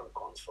like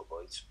uncomfortable.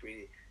 It's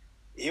pretty.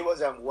 He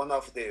was one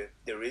of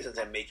the reasons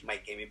I make my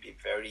game be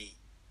very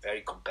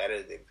very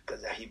competitive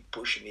because he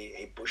pushed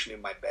me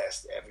my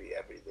best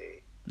every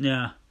day.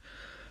 Yeah.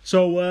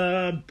 So,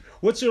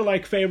 what's your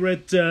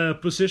favorite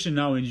position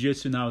now in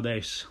jiu-jitsu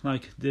nowadays?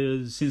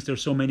 Since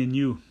there's so many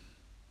new.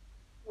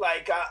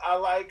 I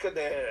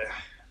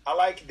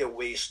like the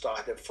way you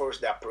start.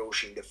 The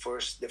approaching. The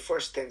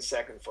first 10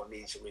 seconds for me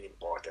is really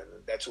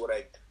important. That's what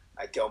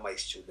I tell my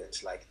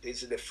students.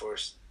 This is the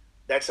first.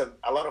 That's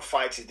a lot of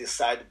fights is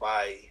decided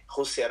by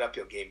who set up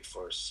your game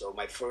first. So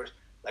my first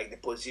the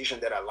position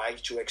that I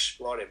like to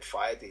explore and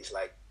fight is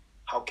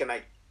how can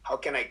I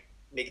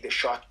make the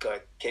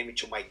shortcut came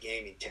into my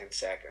game in 10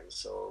 seconds.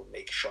 So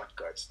make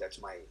shortcuts.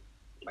 That's my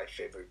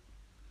favorite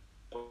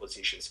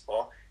positions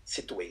or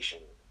situation.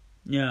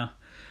 Yeah,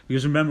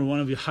 because remember one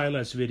of your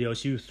highlights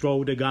videos, you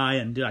throw the guy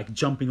and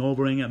jumping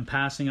over him and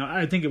passing.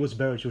 I think it was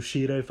Barrett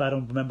Yoshida, if I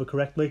don't remember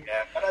correctly.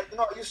 Yeah, but I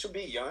used to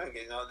be young.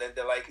 Then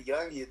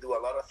young, you do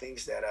a lot of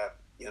things that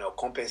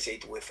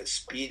compensate with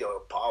speed or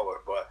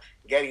power. But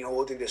getting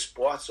old in the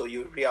sport, so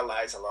you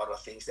realize a lot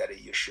of things that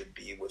you should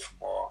be with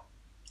more.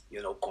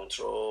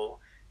 Control.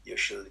 You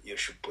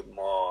should put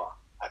more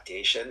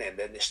attention, and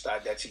then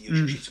that's your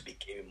jiu-jitsu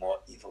became more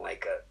even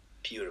like a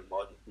pure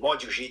more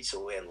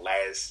jiu-jitsu and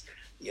less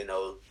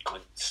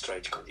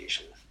strength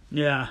condition.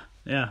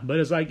 Yeah, but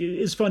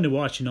it's fun to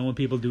watch, when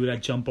people do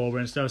that jump over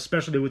and stuff,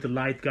 especially with the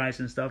light guys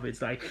and stuff.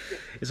 It's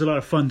it's a lot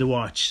of fun to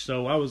watch.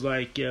 So I was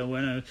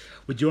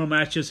with your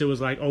matches, it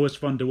was always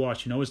fun to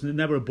watch. It's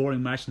never a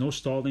boring match, no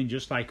stalling,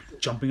 just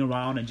jumping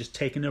around and just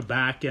taking their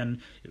back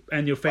and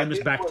your famous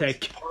back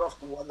take. Part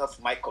of one of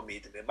my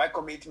commitment. My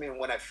commitment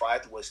when I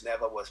fight was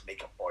never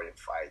make a boring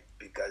fight,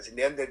 because in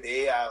the end of the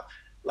day,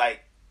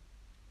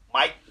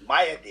 my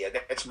idea,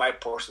 that's my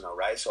personal,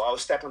 right? So I'll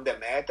step on the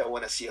mat. I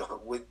want to see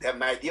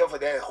my idea over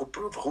there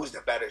who's the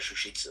better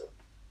jiu-jitsu.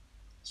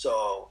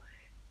 So,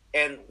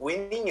 and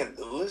winning and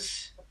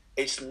lose,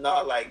 it's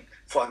not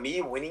for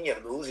me, winning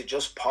and lose is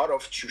just part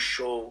of to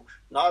show,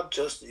 not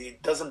just,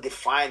 it doesn't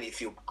define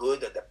if you're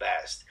good or the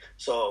best.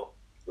 So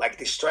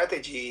the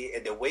strategy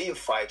and the way you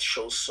fight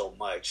shows so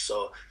much.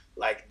 So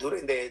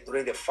during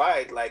the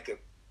fight,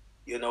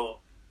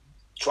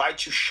 try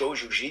to show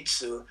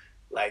jiu-jitsu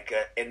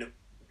and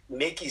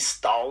make it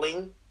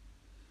stalling,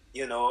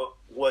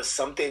 was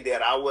something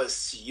that I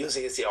was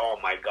using and say, oh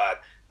my God,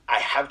 I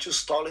have to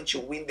stall to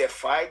win the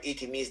fight.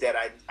 It means that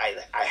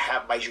I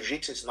have my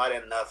jiu-jitsu is not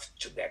enough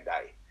to that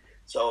guy.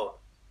 So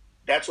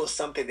that was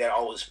something that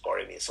always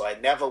bothered me. So I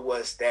never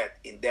was that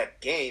in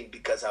that game,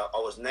 because I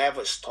was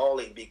never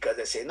stalling, because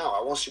I say, no,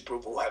 I want to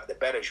prove who have the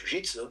better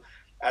jiu-jitsu.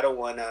 I don't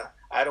wanna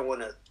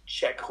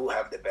check who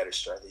have the better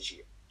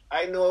strategy.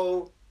 I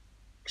know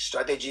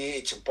strategy,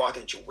 it's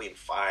important to win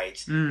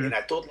fights, and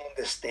I totally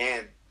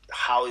understand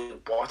how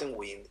important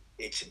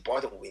it's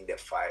important to win the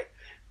fight,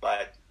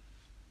 but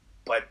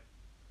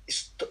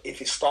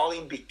if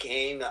stalling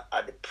became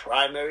the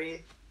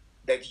primary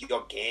that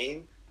your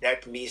game,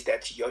 that means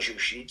that your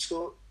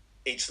jiu-jitsu,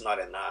 it's not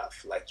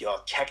enough. Your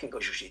technical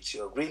jiu-jitsu,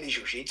 your really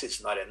jiu-jitsu,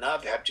 it's not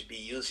enough. You have to be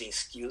using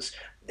skills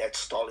that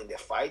stall in the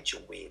fight to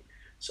win.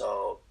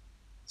 So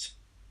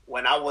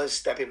when I was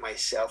stepping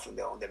myself on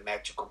the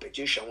mat to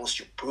competition, I want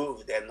to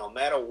prove that no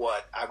matter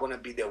what, I'm gonna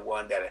be the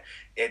one that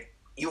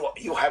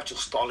you have to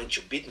stall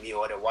to beat me,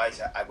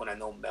 otherwise I'm gonna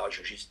know more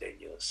jiu-jitsu than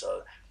you.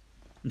 So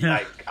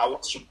I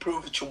want to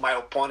prove to my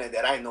opponent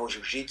that I know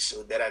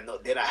jiu-jitsu, that I know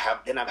I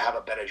have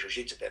a better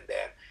jiu-jitsu than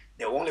them.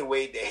 The only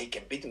way that he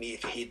can beat me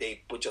if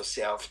they put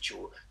yourself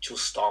to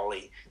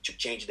stalling, to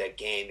change their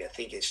game, I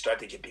think it's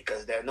strategy,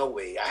 because there's no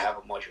way I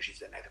have more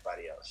jiu-jitsu than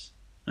everybody else.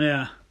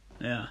 Yeah,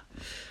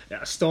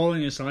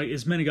 stalling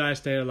is many guys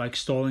there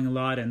stalling a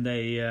lot, and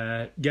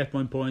they get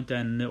 1 point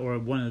or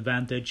one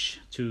advantage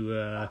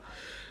to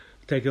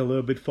take it a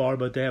little bit far,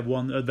 but they have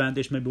one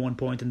advantage, maybe 1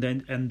 point,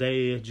 and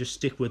they just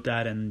stick with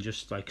that and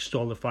just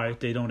stall the fight.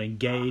 They don't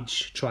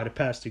engage, try to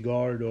pass the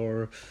guard,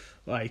 or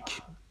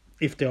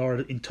if they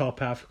are in top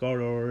half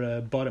guard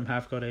or bottom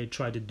half guard, they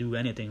try to do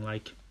anything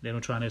They're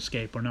not trying to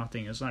escape or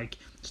nothing. It's like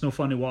it's no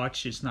fun to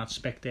watch. It's not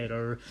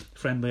spectator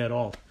friendly at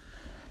all.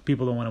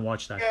 People don't want to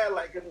watch that. Yeah,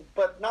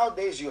 but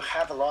nowadays you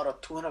have a lot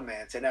of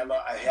tournaments and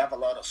I have a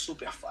lot of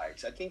super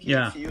fights. I think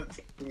Yeah. if you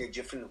think in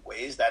different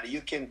ways that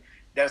you can,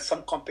 there's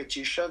some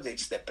competitions,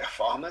 it's the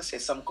performance,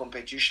 and some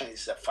competition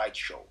is a fight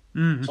show.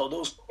 Mhm. So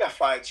those super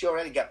fights, you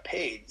already get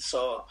paid.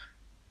 So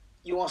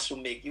he wants to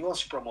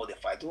promote the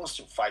fight. He wants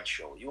to fight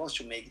show. He wants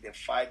to make the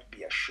fight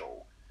be a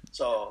show.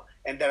 So,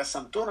 and there are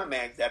some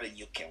tournaments that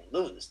you can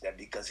lose that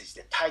because it's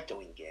the title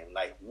in game,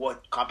 like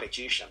what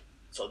competition.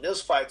 So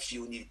those fights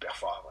you need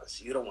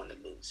performance. You don't want to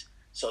lose.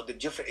 So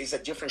it's a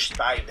different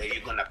style that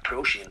you're gonna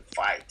approach and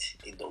fight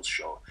in those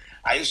shows.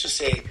 I used to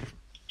say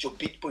to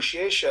beat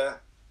Buchecha,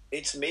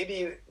 it's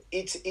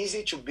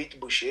easy to beat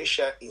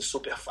Buchecha in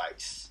super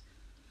fights,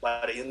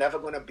 but you're never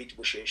gonna beat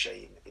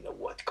Buchecha in a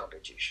world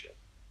competition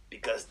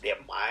because their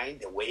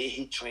mind, the way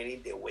he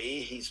training, the way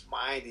his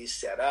mind is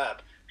set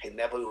up, he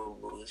never will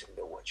lose in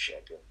the world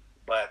champion.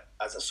 But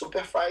as a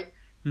super fight,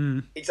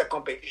 it's a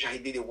competition. He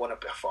didn't want a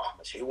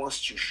performance. He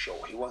wants to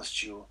show. He wants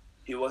to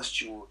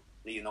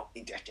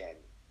entertain.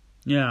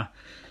 Yeah,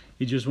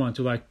 he just wants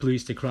to like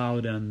please the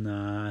crowd and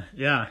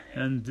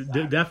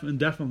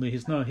definitely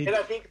he's not. And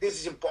I think this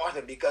is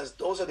important because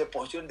those are the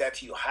opportunities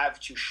that you have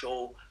to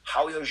show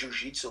how your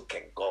jiu-jitsu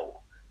can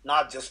go,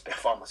 not just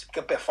performance.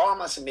 Because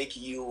performance make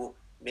you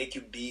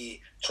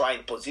be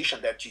trying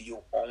position that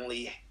you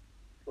only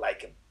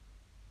like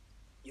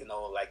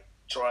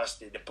trust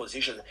the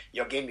position.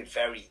 Your game is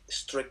very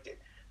restricted.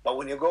 But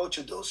when you go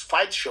to those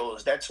fight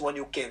shows, that's when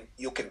you can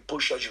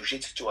push your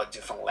jiu-jitsu to a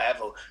different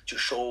level to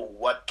show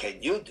what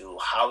can you do,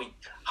 how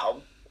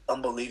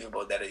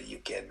unbelievable that you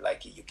can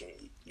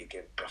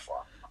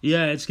perform.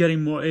 Yeah,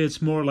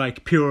 it's more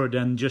like pure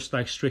than just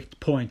like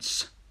strict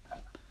points.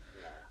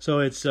 So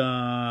it's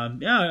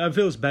I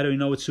feel it's better,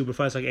 with super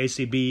fights like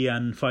ACB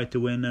and Fight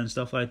to Win and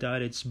stuff like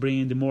that. It's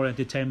bringing the more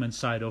entertainment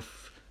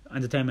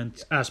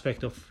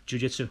aspect of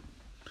jiu-jitsu.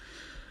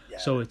 Yeah.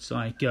 So it's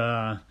like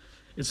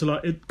it's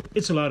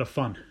a lot of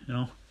fun,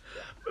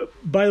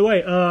 By the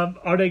way,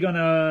 are they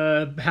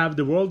gonna have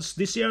the Worlds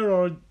this year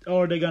or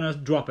are they gonna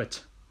drop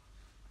it?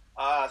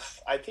 I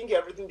think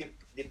everything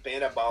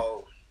depends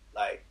about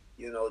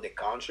the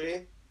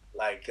country.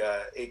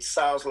 It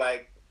sounds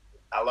like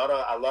a lot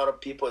of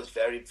people is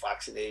very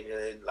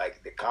vaccinated.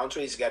 Like the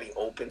country is getting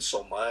open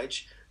so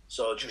much.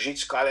 So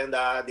Jiu-Jitsu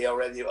calendar, they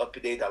already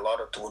update a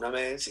lot of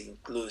tournaments,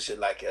 inclusive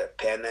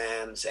Pan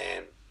Ams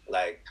and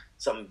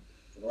some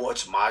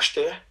World's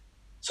Master.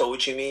 So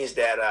which means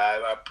that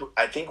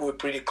I think we're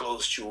pretty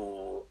close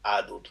to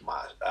adult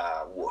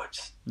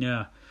Worlds.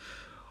 Yeah.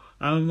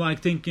 I'm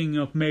thinking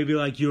of maybe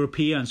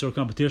Europeans or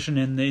competition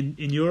in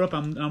Europe.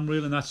 I'm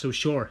really not so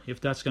sure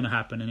if that's going to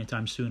happen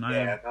anytime soon.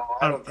 I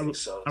don't think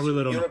so. I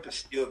really don't. Europe is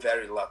still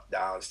very locked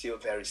down, still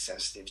very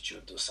sensitive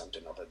to do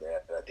something over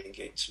there. But I think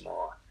it's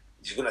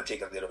going to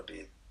take a little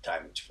bit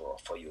time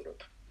for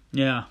Europe.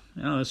 Yeah,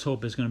 let's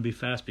hope it's going to be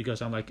fast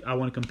because I want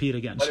to compete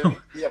again. But so.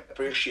 We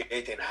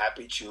appreciate and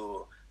happy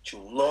to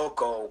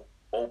local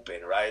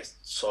open, right?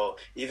 So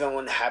even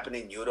when it happen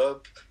in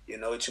Europe,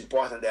 it's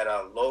important that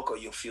local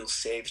you feel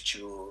safe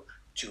to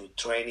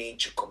training,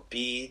 to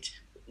compete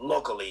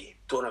locally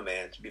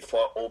tournament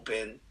before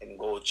open and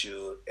go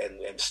to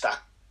and start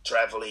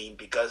traveling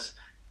because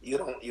you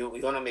want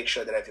to make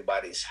sure that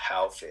everybody's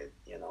healthy,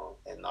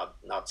 and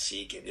not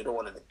sick, and you don't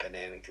want the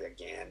pandemic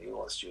again. You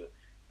want to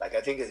I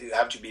think you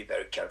have to be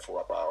very careful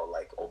about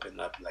open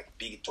up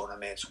big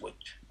tournaments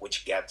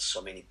which get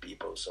so many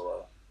people.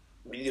 So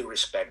really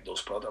respect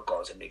those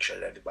protocols and make sure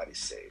that everybody's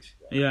safe.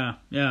 Yeah,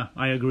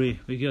 I agree.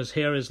 Because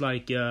here is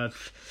we're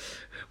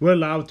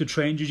allowed to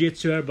train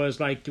jiu-jitsu here, but it's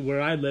where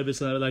I live,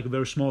 it's a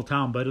very small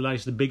town. But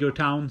the bigger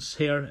towns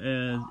here,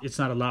 it's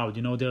not allowed.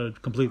 They're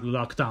completely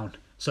locked down.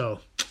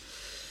 So,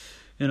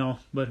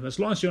 but as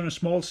long as you're in a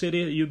small city,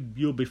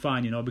 you'll be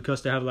fine.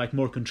 Because they have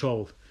more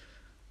control.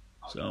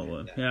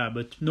 So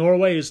but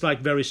Norway is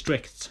very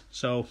strict.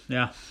 So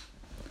yeah.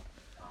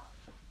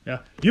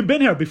 You've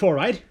been here before,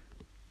 right?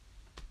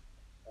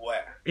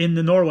 Where? In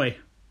Norway.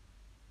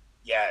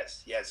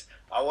 Yes.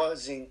 I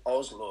was in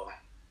Oslo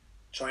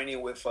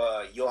training with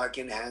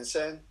Joakim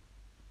Hansen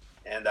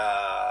and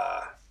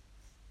the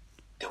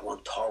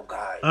one tall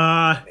guy.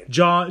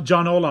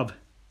 John Olav.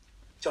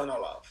 John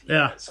Olav.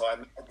 Yeah. So I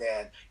met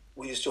them.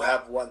 We used to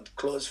have one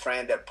close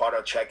friend that part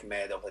of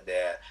Checkmate over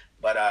there.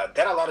 But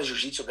there are a lot of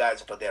jiu-jitsu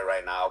guys over there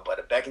right now.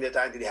 But back in the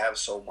time, they didn't have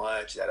so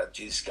much. That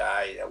this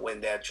guy, I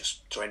went there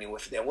just training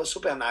with them. It was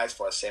super nice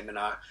for a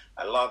seminar.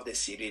 I love the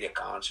city, the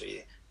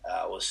country.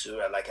 Was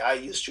super, I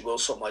used to go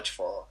so much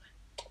for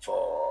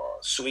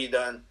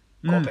Sweden,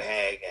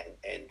 Copenhagen,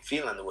 and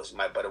Finland. It was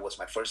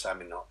my first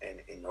time in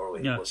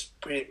Norway. Yeah. It was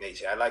pretty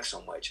amazing. I like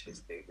so much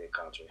the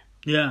country.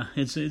 Yeah,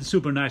 it's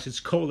super nice.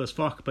 It's cold as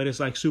fuck, but it's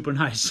super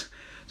nice.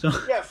 So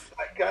yeah,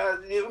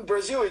 in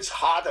Brazil it's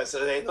hotter,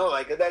 so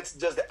that's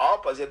just the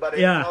opposite. But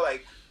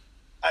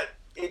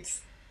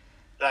it's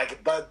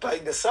but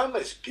in the summer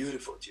it's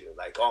beautiful too.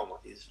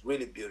 Almost it's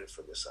really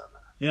beautiful in the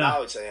summer. Yeah. Now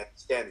I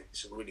understand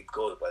it's really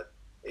cold, but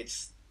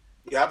it's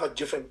you have a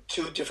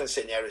two different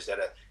scenarios that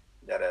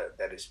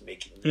is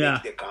Yeah,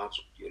 make the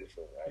council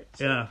beautiful, right?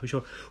 So yeah, for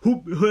sure.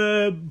 Who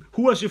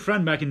was your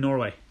friend back in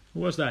Norway? Who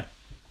was that?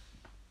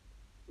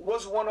 it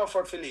was one of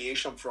our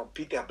affiliation from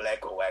Peter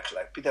Blackwell actually.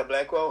 Like Peter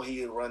Blackwell,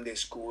 he run the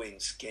school in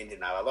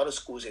Scandinavia, a lot of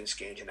schools in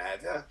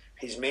Scandinavia.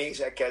 His main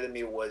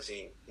academy was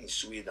in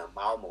Sweden,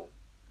 Malmo,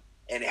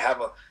 and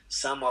have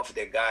some of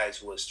the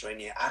guys was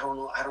training. I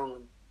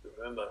don't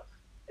remember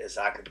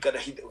exactly because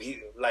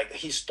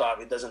he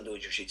stopped. He doesn't do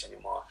jiu-jitsu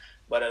anymore.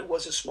 But it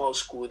was a small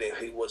school that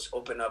he was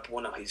open up.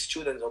 One of his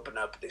students opened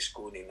up the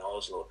school in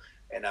Oslo,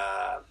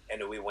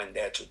 and we went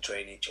there to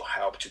training to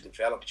help to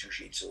develop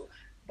jiu-jitsu.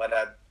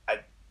 But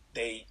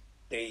they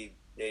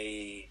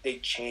they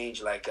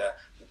changed like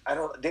I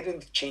don't they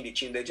didn't change the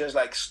team. They just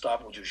like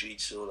stopped with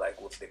jiu-jitsu, like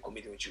with the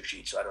committee with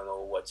jiu-jitsu. I don't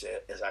know what's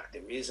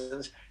exactly the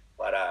reasons,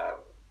 but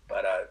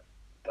but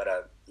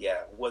uh,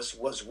 yeah, was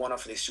one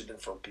of the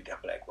students from Peter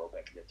Blackwell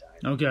back at the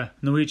time. Okay,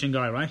 Norwegian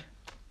guy, right?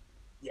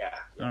 Yeah,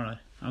 yeah. All right.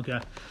 Okay.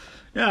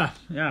 Yeah,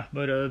 yeah,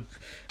 but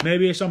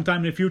maybe sometime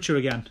in the future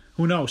again.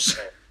 Who knows?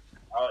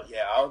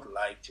 Yeah, I would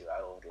like to.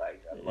 I would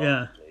like. I love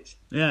Yeah. the place.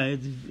 Yeah,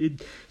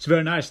 it's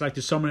very nice. Like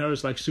the summer here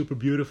is like super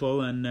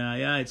beautiful, and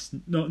yeah, it's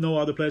no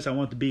other place I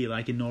want to be.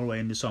 Like in Norway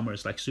in the summer,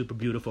 it's like super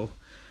beautiful.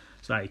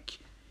 It's like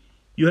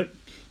you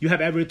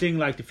have everything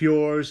like the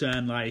fjords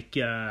and like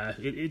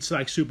it's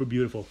like super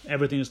beautiful.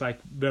 Everything is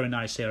like very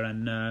nice here,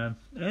 and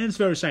it's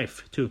very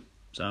safe too.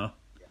 So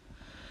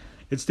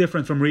it's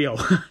different from Rio,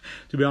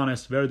 to be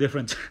honest. Very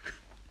different.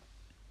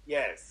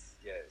 Yes,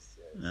 yes,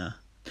 yes. Yeah.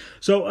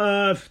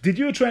 So did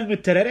you train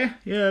with Terere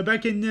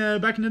back in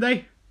the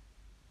day?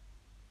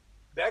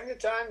 Back in the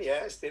time,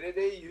 yes,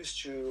 they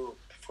used to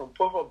from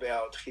purple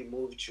belt. He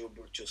moved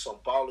to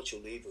São Paulo to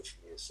live with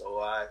me.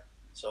 So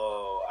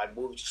I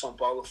moved to São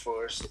Paulo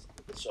first.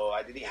 So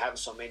I didn't have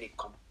so many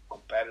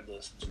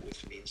competitors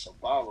with me in São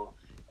Paulo.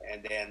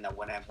 And then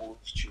when I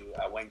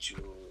went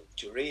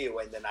to Rio,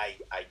 and then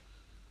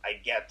I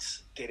get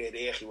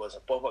Terere. He was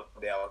a purple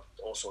belt.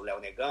 Also Leo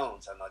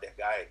Negão's another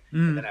guy.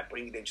 And then I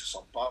bring them to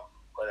São Paulo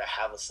because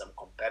I have some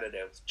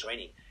competitive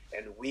training.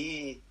 And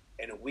we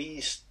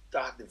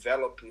start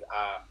developing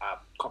a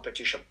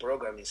competition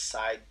program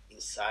inside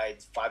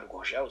Fábio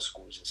Gorgel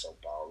schools in São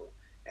Paulo,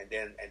 and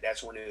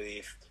that's when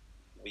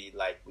we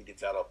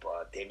develop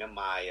Damian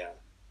Maia,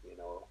 you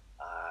know,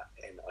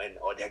 and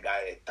other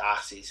guys,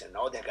 Tarsis, and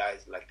other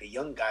guys like the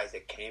young guys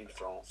that came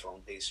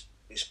from this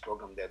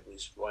program that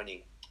was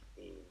running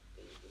in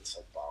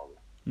São Paulo.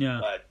 Yeah.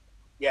 But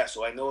yeah,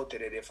 so I know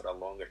Terere for a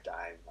longer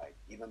time, like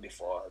even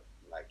before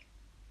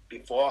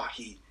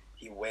he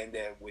went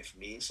there with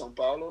me in São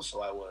Paulo,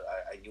 so I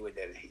knew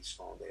that he's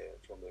from the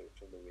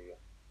Rio.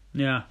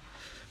 Yeah,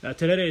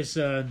 Terere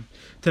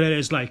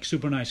is like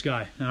super nice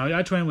guy.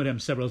 I trained with him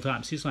several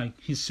times.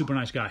 He's super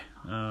nice guy.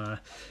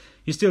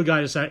 He still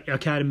got his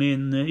academy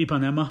in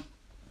Ipanema.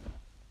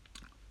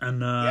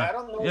 And yeah, I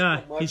don't know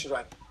yeah, so much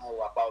right now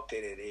about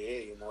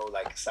Terere. You know,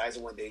 like size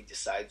when they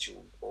decide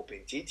to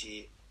open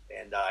TT,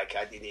 and like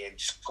I didn't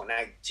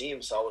disconnect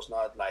team, so I was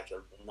not like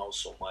know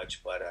so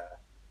much, but.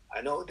 I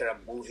know there are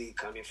movie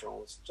coming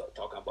from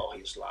talking about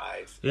his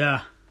life.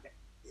 Yeah.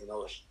 You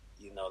know,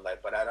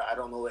 like, but I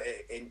don't know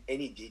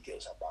any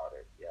details about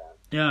it.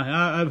 Yeah.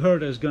 Yeah, I've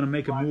heard there's gonna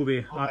make a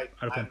movie.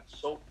 I'm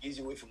so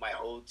busy with my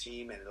whole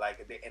team, and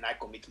and I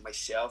commit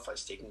myself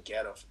as taking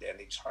care of them.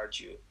 It's hard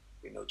to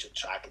to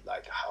track it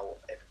like how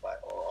everybody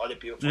or other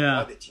people from the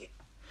other team.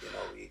 You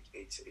know,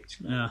 it's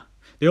yeah.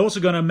 They're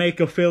also gonna make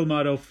a film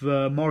out of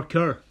Mark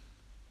Kerr.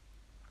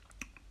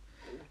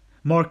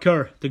 Mark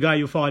Kerr, the guy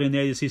you fought in the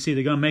ADCC,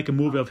 they're gonna make a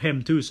movie of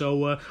him too.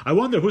 So I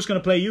wonder who's gonna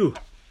play you.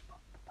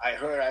 I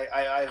heard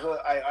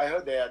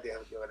they're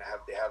gonna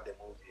have the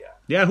movie. Yeah.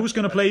 Yeah, who's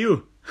gonna play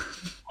you?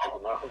 I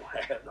don't know.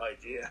 I have no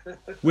idea.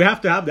 We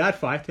have to have that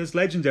fight. It's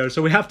legendary,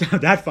 so we have to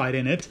have that fight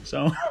in it.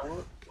 So.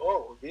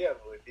 Oh yeah,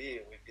 would be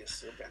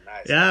super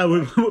nice. Yeah,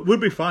 would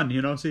be fun.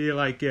 You know, see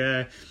like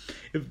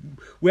if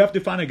we have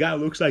to find a guy who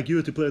looks like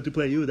you to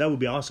play you, that would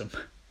be awesome.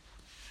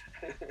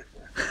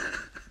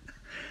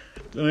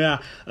 So yeah,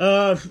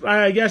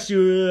 I guess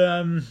you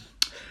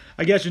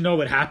know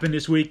what happened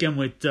this weekend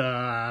with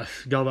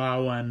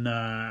Galvao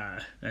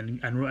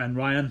and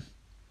Ryan.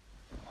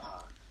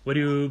 What do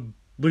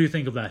you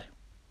think of that?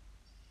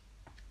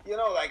 You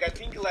know, like I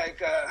think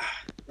like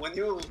when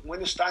you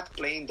start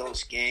playing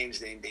those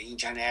games in the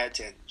internet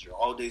and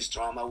all this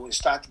drama, when you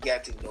start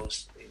getting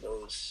those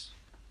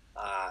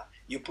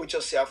you put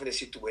yourself in a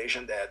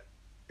situation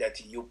that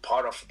you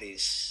part of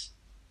this,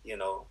 you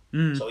know.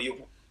 So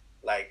you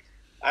like.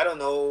 I don't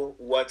know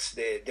what's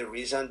the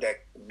reason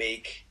that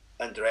make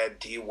Andre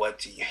do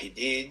what he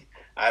did.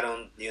 I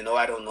don't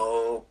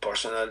know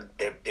personally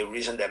the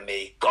reason that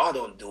made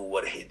Gordon do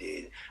what he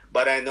did.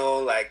 But I know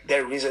like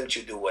their reason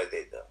to do what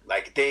they do.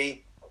 Like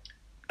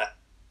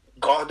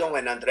Gordon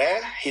and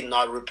Andre, he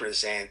not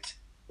represent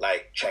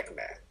like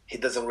Checkman. He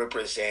doesn't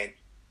represent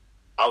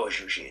our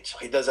jiu-jitsu.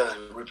 He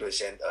doesn't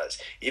represent us.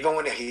 Even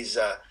when he's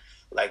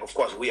like, of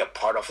course, we are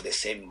part of the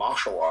same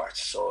martial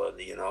arts. So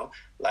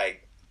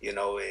like.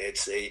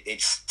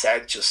 it's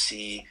sad to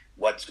see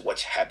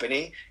what's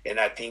happening, and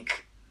I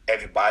think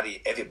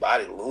everybody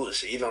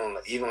lose. Even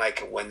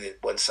like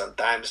when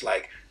sometimes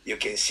like you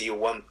can see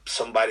one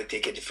somebody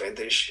take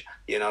advantage,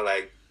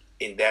 like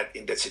in that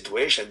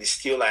situation, it's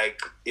still like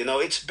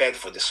it's bad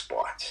for the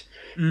sport,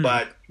 Mm.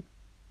 but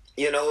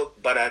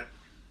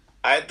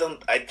I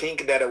don't. I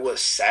think that it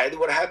was sad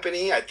what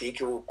happening. I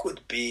think it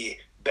could be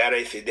better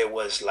if there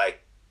was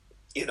like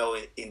in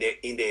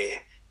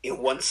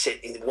one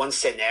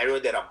scenario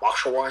that a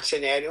martial arts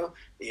scenario,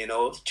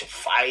 to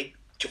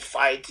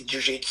fight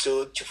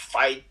jiu-jitsu, to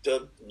fight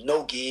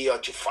no gi, or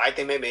to fight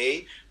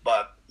MMA.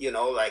 But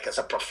like as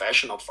a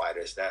professional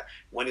fighters, that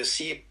when you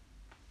see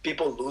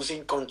people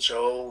losing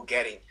control,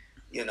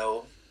 you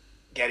know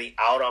getting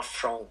out of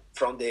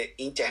from the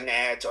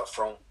internet, or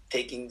from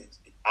taking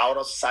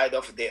outside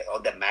of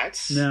the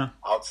mats, Yeah.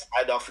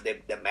 outside of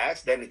the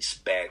mats, then it's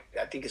bad.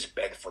 I think it's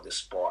bad for the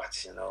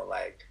sport,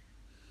 like.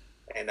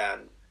 And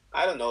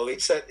I don't know.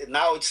 It's a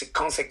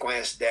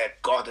consequence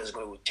that Gordon's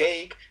going to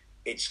take.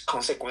 It's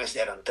consequence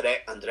that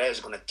Andre is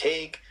going to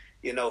take.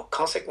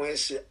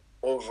 Consequence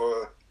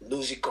over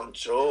losing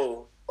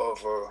control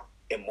over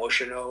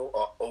emotional,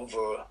 or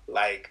over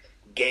like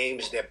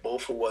games that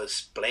both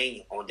was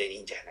playing on the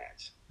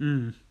internet.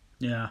 Mm.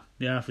 Yeah.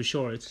 Yeah, for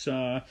sure. It's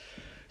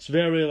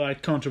very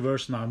like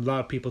controversial now. A lot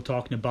of people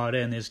talking about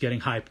it, and it's getting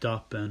hyped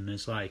up, and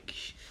it's like,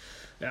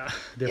 yeah,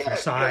 different Yeah,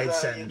 because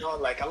sides and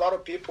like a lot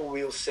of people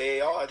will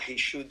say, "Oh, he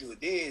should do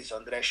this.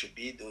 Andre should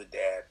do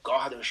that.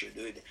 Gordon should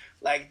do it."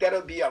 Like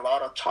there'll be a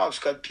lot of talks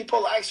because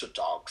people like to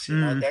talk.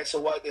 mm. That's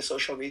why the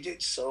social media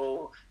is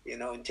so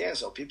intense.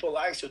 So people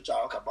like to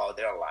talk about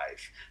their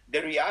life.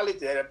 The reality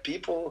that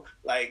people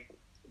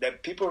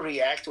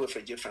react with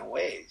in different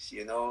ways.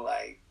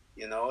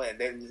 And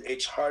then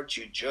it's hard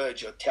to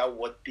judge or tell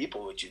what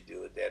people would you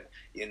do. Then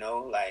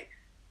like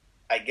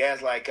I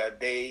guess like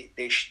they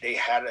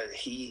had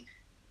he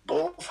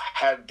both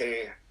had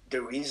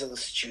the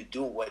reasons to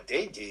do what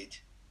they did,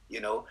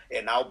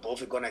 and now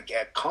both are gonna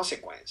get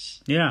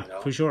consequence, Yeah,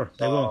 for sure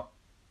they will.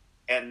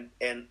 So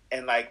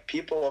and like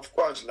people, of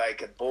course,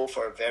 like both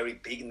are very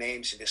big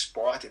names in the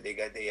sport.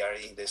 They are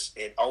in this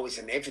and always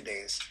in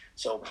evidence.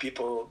 So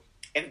people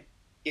and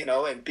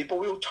people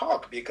will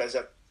talk because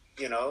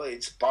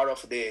it's part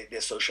of the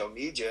social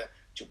media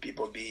to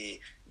people be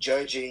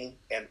judging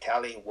and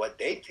telling what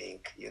they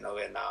think,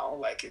 and now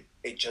like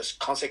it just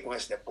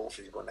consequence that both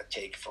is gonna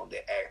take from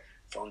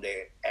the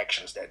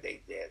actions that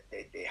they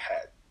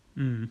had.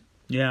 Mm.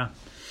 Yeah.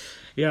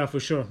 Yeah, for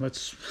sure.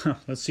 Let's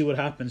see what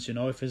happens.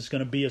 If it's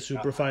gonna be a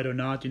super fight or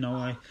not.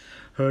 I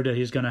heard that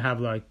he's gonna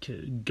have like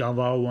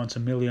Galvao wants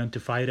 $1 million to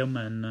fight him,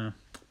 and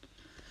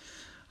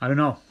I don't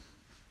know.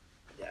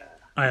 Yeah,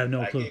 I have no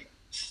like clue.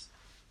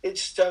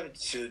 it's tough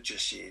to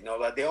see.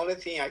 Like the only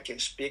thing I can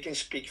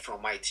speak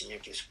from my team. I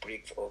can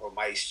speak over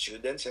my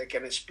students. I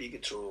can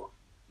speak through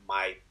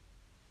my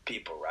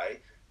people, right?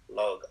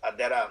 Look,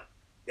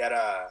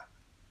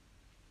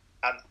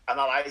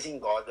 analyzing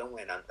Gordon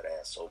and Andrea.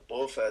 So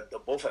both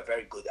are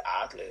very good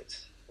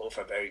athletes. Both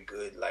are very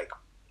good, like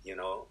you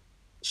know,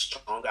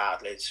 strong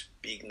athletes,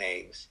 big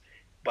names,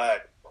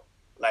 but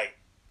like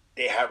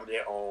they have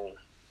their own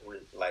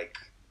like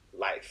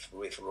life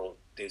with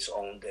this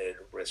own their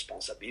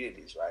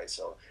responsibilities, right?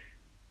 So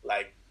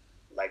like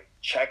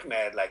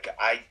checkmate, like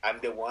I'm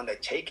the one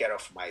that take care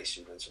of my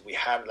students. We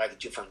have like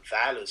different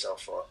values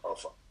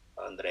of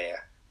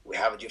Andrea. We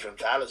have different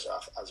values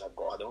of as a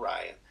Gordon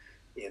Ryan,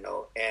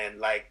 and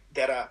like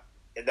that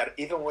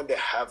even when they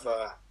have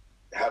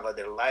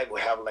their life, we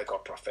have like a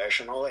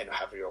professional and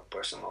have your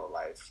personal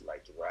life,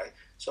 like right.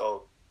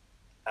 So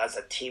as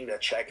a team,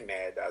 that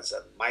checkmate, as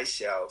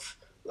myself,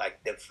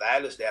 like the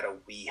values that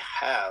we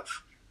have,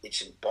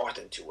 it's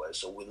important to us.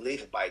 So we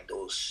live by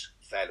those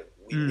values.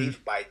 We Mm.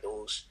 live by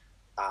those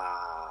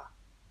uh,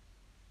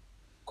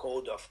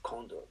 code of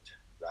conduct,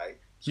 right?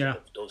 So Yeah.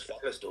 those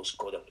values, those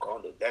code of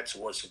conduct, that's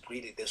what's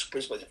really this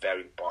principle is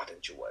very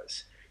important to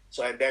us.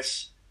 So and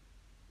that's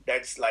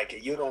like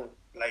you don't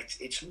like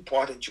it's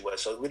important to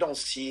us. So we don't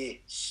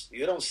see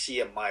you don't see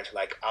it much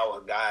like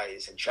our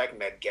guys in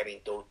checkmate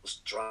getting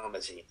those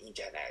dramas in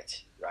internet,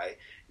 right?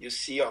 You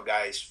see our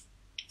guys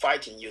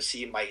fighting. You're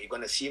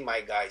gonna see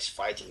my guys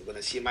fighting. You're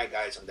gonna see my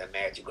guys on the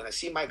mat. You're gonna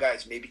see my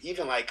guys maybe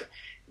even like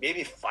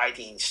maybe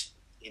fighting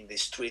in the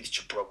street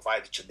to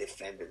provide to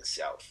defend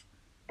themselves.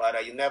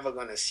 But you're never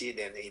gonna see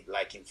them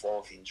like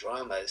involved in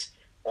dramas,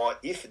 or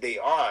if they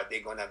are,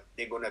 they're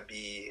gonna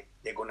be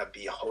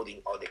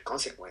holding all the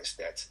consequence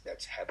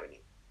that's happening,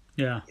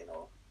 Yeah. you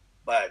know.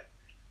 But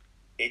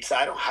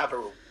I don't have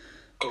a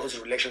close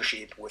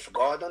relationship with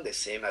Gordon, the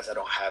same as I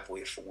don't have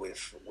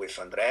with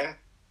Andre,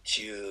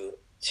 to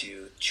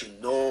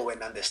know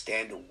and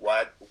understand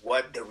what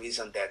the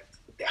reason that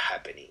they're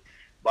happening.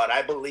 But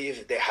I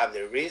believe they have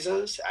their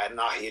reasons. I'm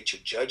not here to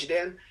judge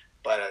them,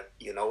 but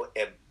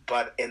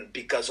and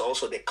because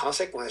also the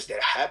consequence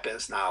that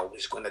happens now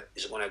is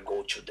gonna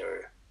go to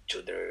their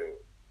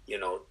you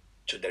know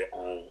to their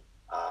own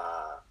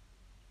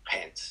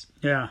hands.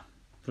 Yeah.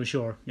 For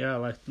sure. Yeah.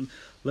 Like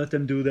let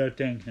them do their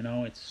thing.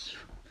 It's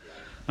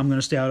I'm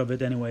gonna stay out of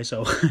it anyway.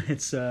 So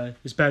it's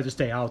better to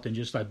stay out and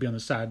just like be on the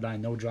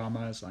sideline, no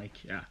drama. It's like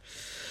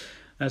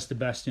that's the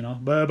best, you know.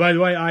 But by the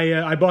way,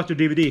 I bought your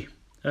DVD,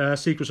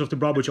 Secrets of the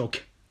Bravo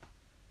Choke.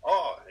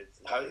 Oh,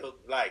 how you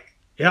like?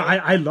 Yeah,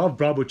 I love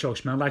Bravo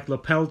chokes, man. Like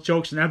lapel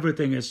chokes and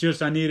everything. It's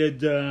just I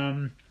needed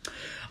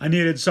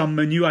some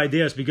new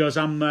ideas because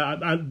like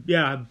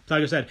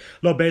I said,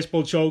 love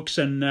baseball chokes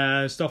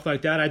and stuff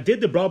like that. I did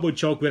the Bravo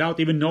choke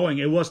without even knowing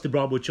it was the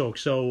Bravo choke.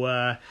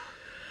 So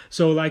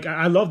like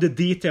I love the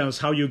details,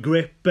 how you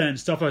grip and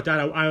stuff like that.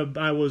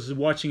 I was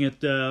watching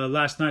it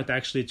last night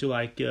actually to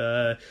like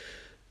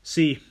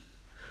see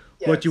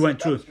what you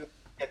went through.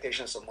 Pay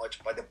attention so much,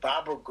 but the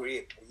Bravo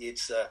grip,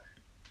 it's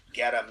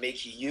gotta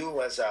make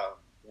you as a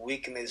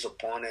weakness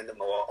opponent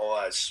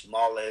or a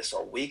smallest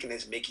or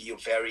weakness, make you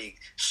very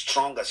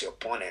strong as your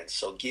opponent.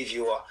 So give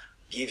you a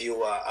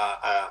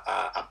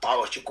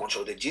power to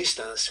control the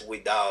distance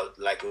without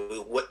like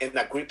in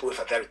a grip with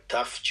a very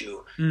tough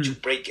to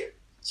break it.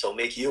 So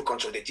make you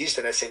control the distance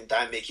at the same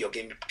time, make your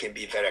game can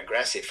be very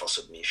aggressive for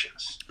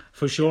submissions.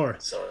 For sure.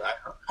 So I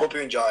hope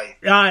you enjoy.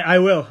 Yeah, I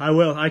will.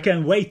 I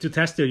can't wait to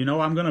test it. You know,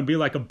 I'm gonna be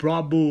like a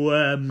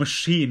Bravo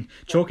machine,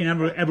 choking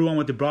everyone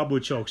with the Bravo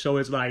choke. So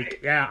it's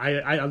like, yeah,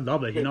 I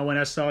love it. You know, when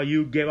I saw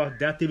you gave out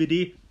that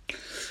DVD,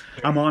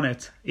 I'm on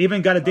it.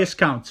 Even got a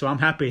discount, so I'm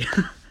happy.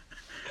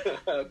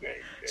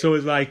 Great. So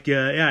it's like,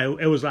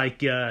 it was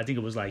like, I think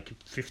it was like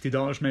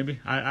 $50 maybe.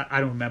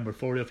 I don't remember,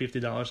 $40 or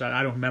 $50.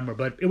 I don't remember,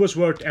 but it was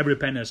worth every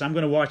penny. So I'm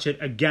going to watch it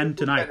again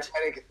tonight.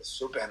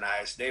 Super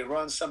nice. They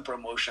run some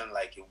promotion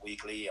like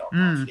weekly or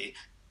monthly.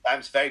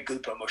 Times very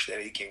good promotion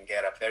that you can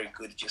get a very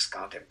good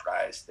discounted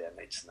price. Then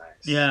it's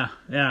nice. Yeah.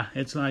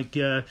 It's like,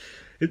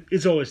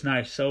 it's always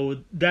nice. So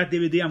that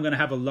DVD I'm going to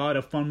have a lot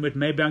of fun with.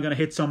 Maybe I'm going to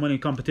hit someone in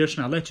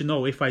competition. I'll let you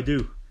know if I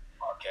do.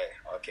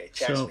 Okay,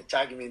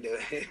 tag me in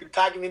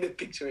the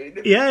picture.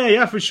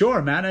 Yeah, for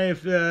sure, man.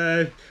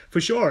 For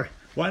sure,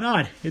 why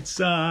not? It's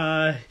you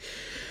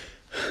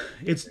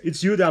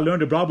that I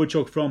learned the Bravo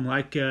choke from.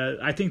 Like,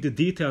 I think the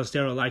details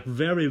there are like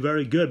very,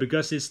 very good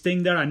because this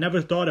thing there I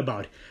never thought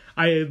about.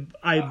 I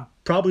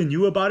probably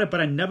knew about it, but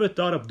I never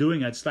thought of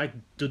doing it. It's like,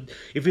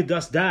 if he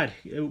does that,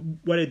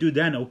 what I do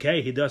then?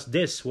 Okay, he does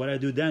this. What I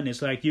do then?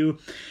 It's like you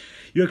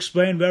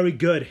explain very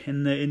good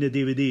in the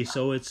DVD.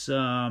 So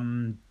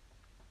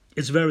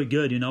it's very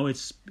good, you know.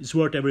 It's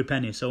worth every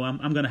penny. So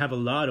I'm gonna have a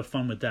lot of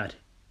fun with that.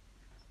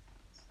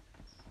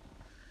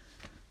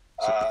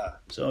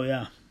 So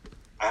yeah.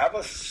 I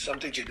have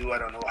something to do. I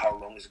don't know how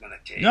long it's gonna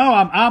take. No,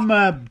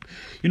 I'm.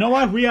 You know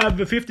what? We have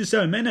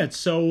 57 minutes,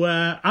 so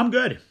I'm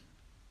good.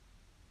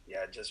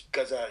 Yeah, just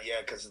because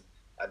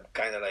I'm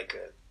kind of like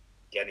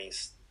getting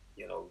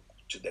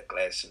to the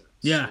class.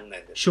 Yeah,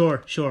 soon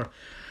sure.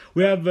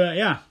 We have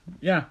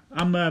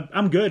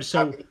I'm good.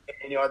 So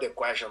any other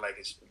question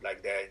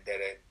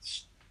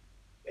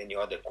any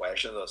other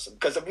questions or something?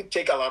 Because we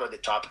take a lot of the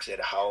topics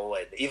that how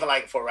even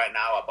like for right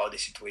now about the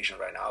situation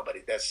right now, but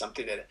that's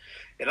something that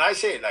I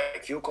say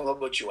like feel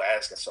comfortable to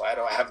ask, so I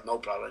have no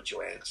problem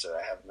to answer.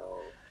 I have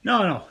no.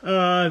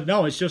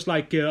 It's just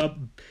like it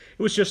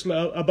was just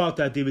about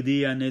that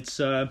DVD, and it's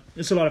a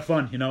lot of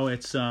fun, you know.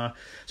 It's so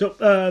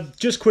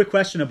just quick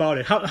question about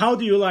it. How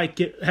do you like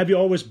it? Have you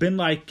always been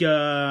like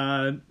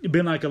a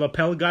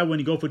lapel guy when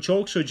you go for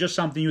chokes, or just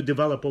something you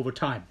develop over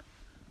time?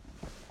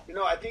 You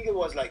know, I think it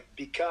was like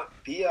be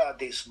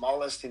the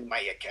smallest in my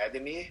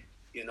academy,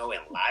 you know,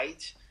 and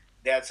light.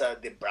 That's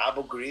the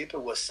Bravo grip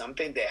was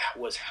something that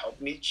was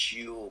helped me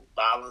to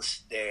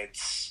balance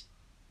this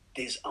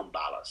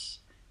unbalance.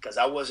 Because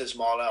I was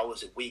smaller, I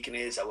was a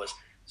weakness,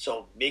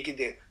 so making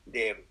the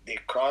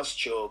cross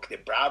choke, the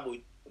Bravo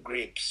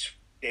grips,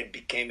 they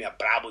became a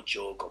Bravo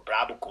choke or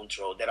Bravo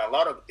control. There are a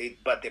lot of,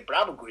 but the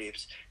Bravo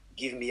grips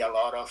give me a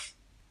lot of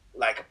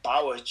like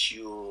power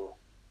to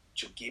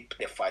keep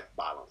the fight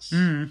balance.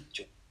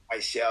 To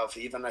myself,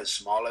 even as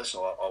smallest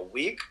or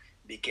weak,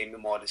 became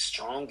more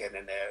strong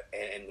and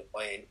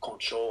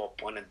control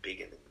opponent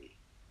bigger than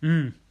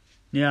me.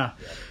 Yeah,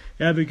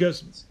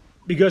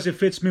 because it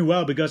fits me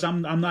well. Because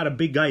I'm not a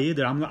big guy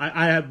either.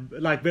 I have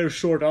like very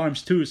short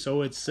arms too.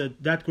 So it's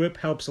that grip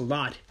helps a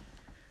lot.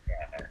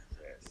 Yes.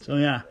 So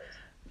yeah,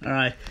 all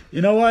right.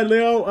 You know what,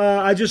 Leo?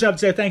 I just have to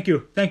say thank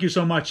you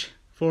so much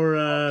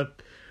for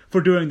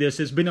doing this.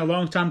 It's been a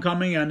long time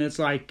coming, and it's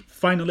like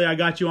finally I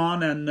got you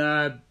on, and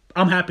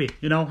I'm happy.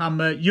 You know,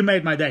 you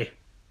made my day.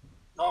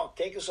 No,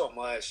 thank you so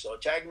much. So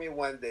tag me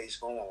when it's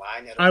going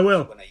online. I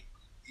will.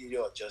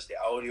 Video, just the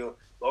audio. It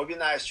would be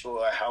nice to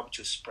help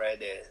to spread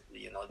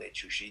the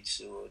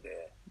jiu-jitsu,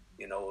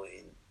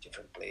 in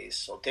different places.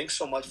 So thanks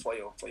so much for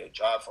your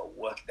job, for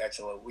work. That's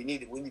what we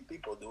need. We need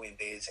people doing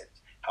this and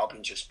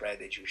helping to spread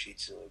the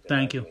jiu-jitsu.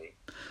 Thank you. Way.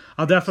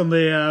 I'll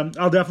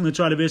definitely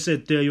try to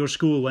visit your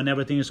school when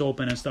everything is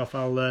open and stuff.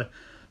 I'll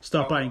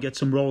stop by and get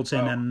some rolls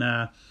in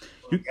and.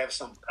 You have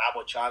some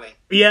Bravo challenge.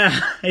 Yeah,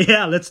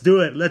 let's do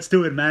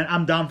it, man.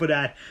 I'm down for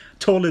that.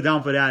 Totally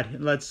down for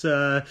that. Let's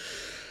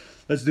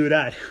do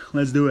that.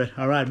 Let's do it.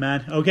 All right,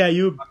 man. Okay,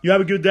 you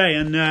have a good day,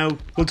 and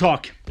we'll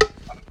talk.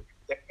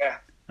 Take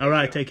care. All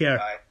right, take care.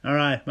 Bye. All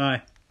right,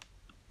 bye.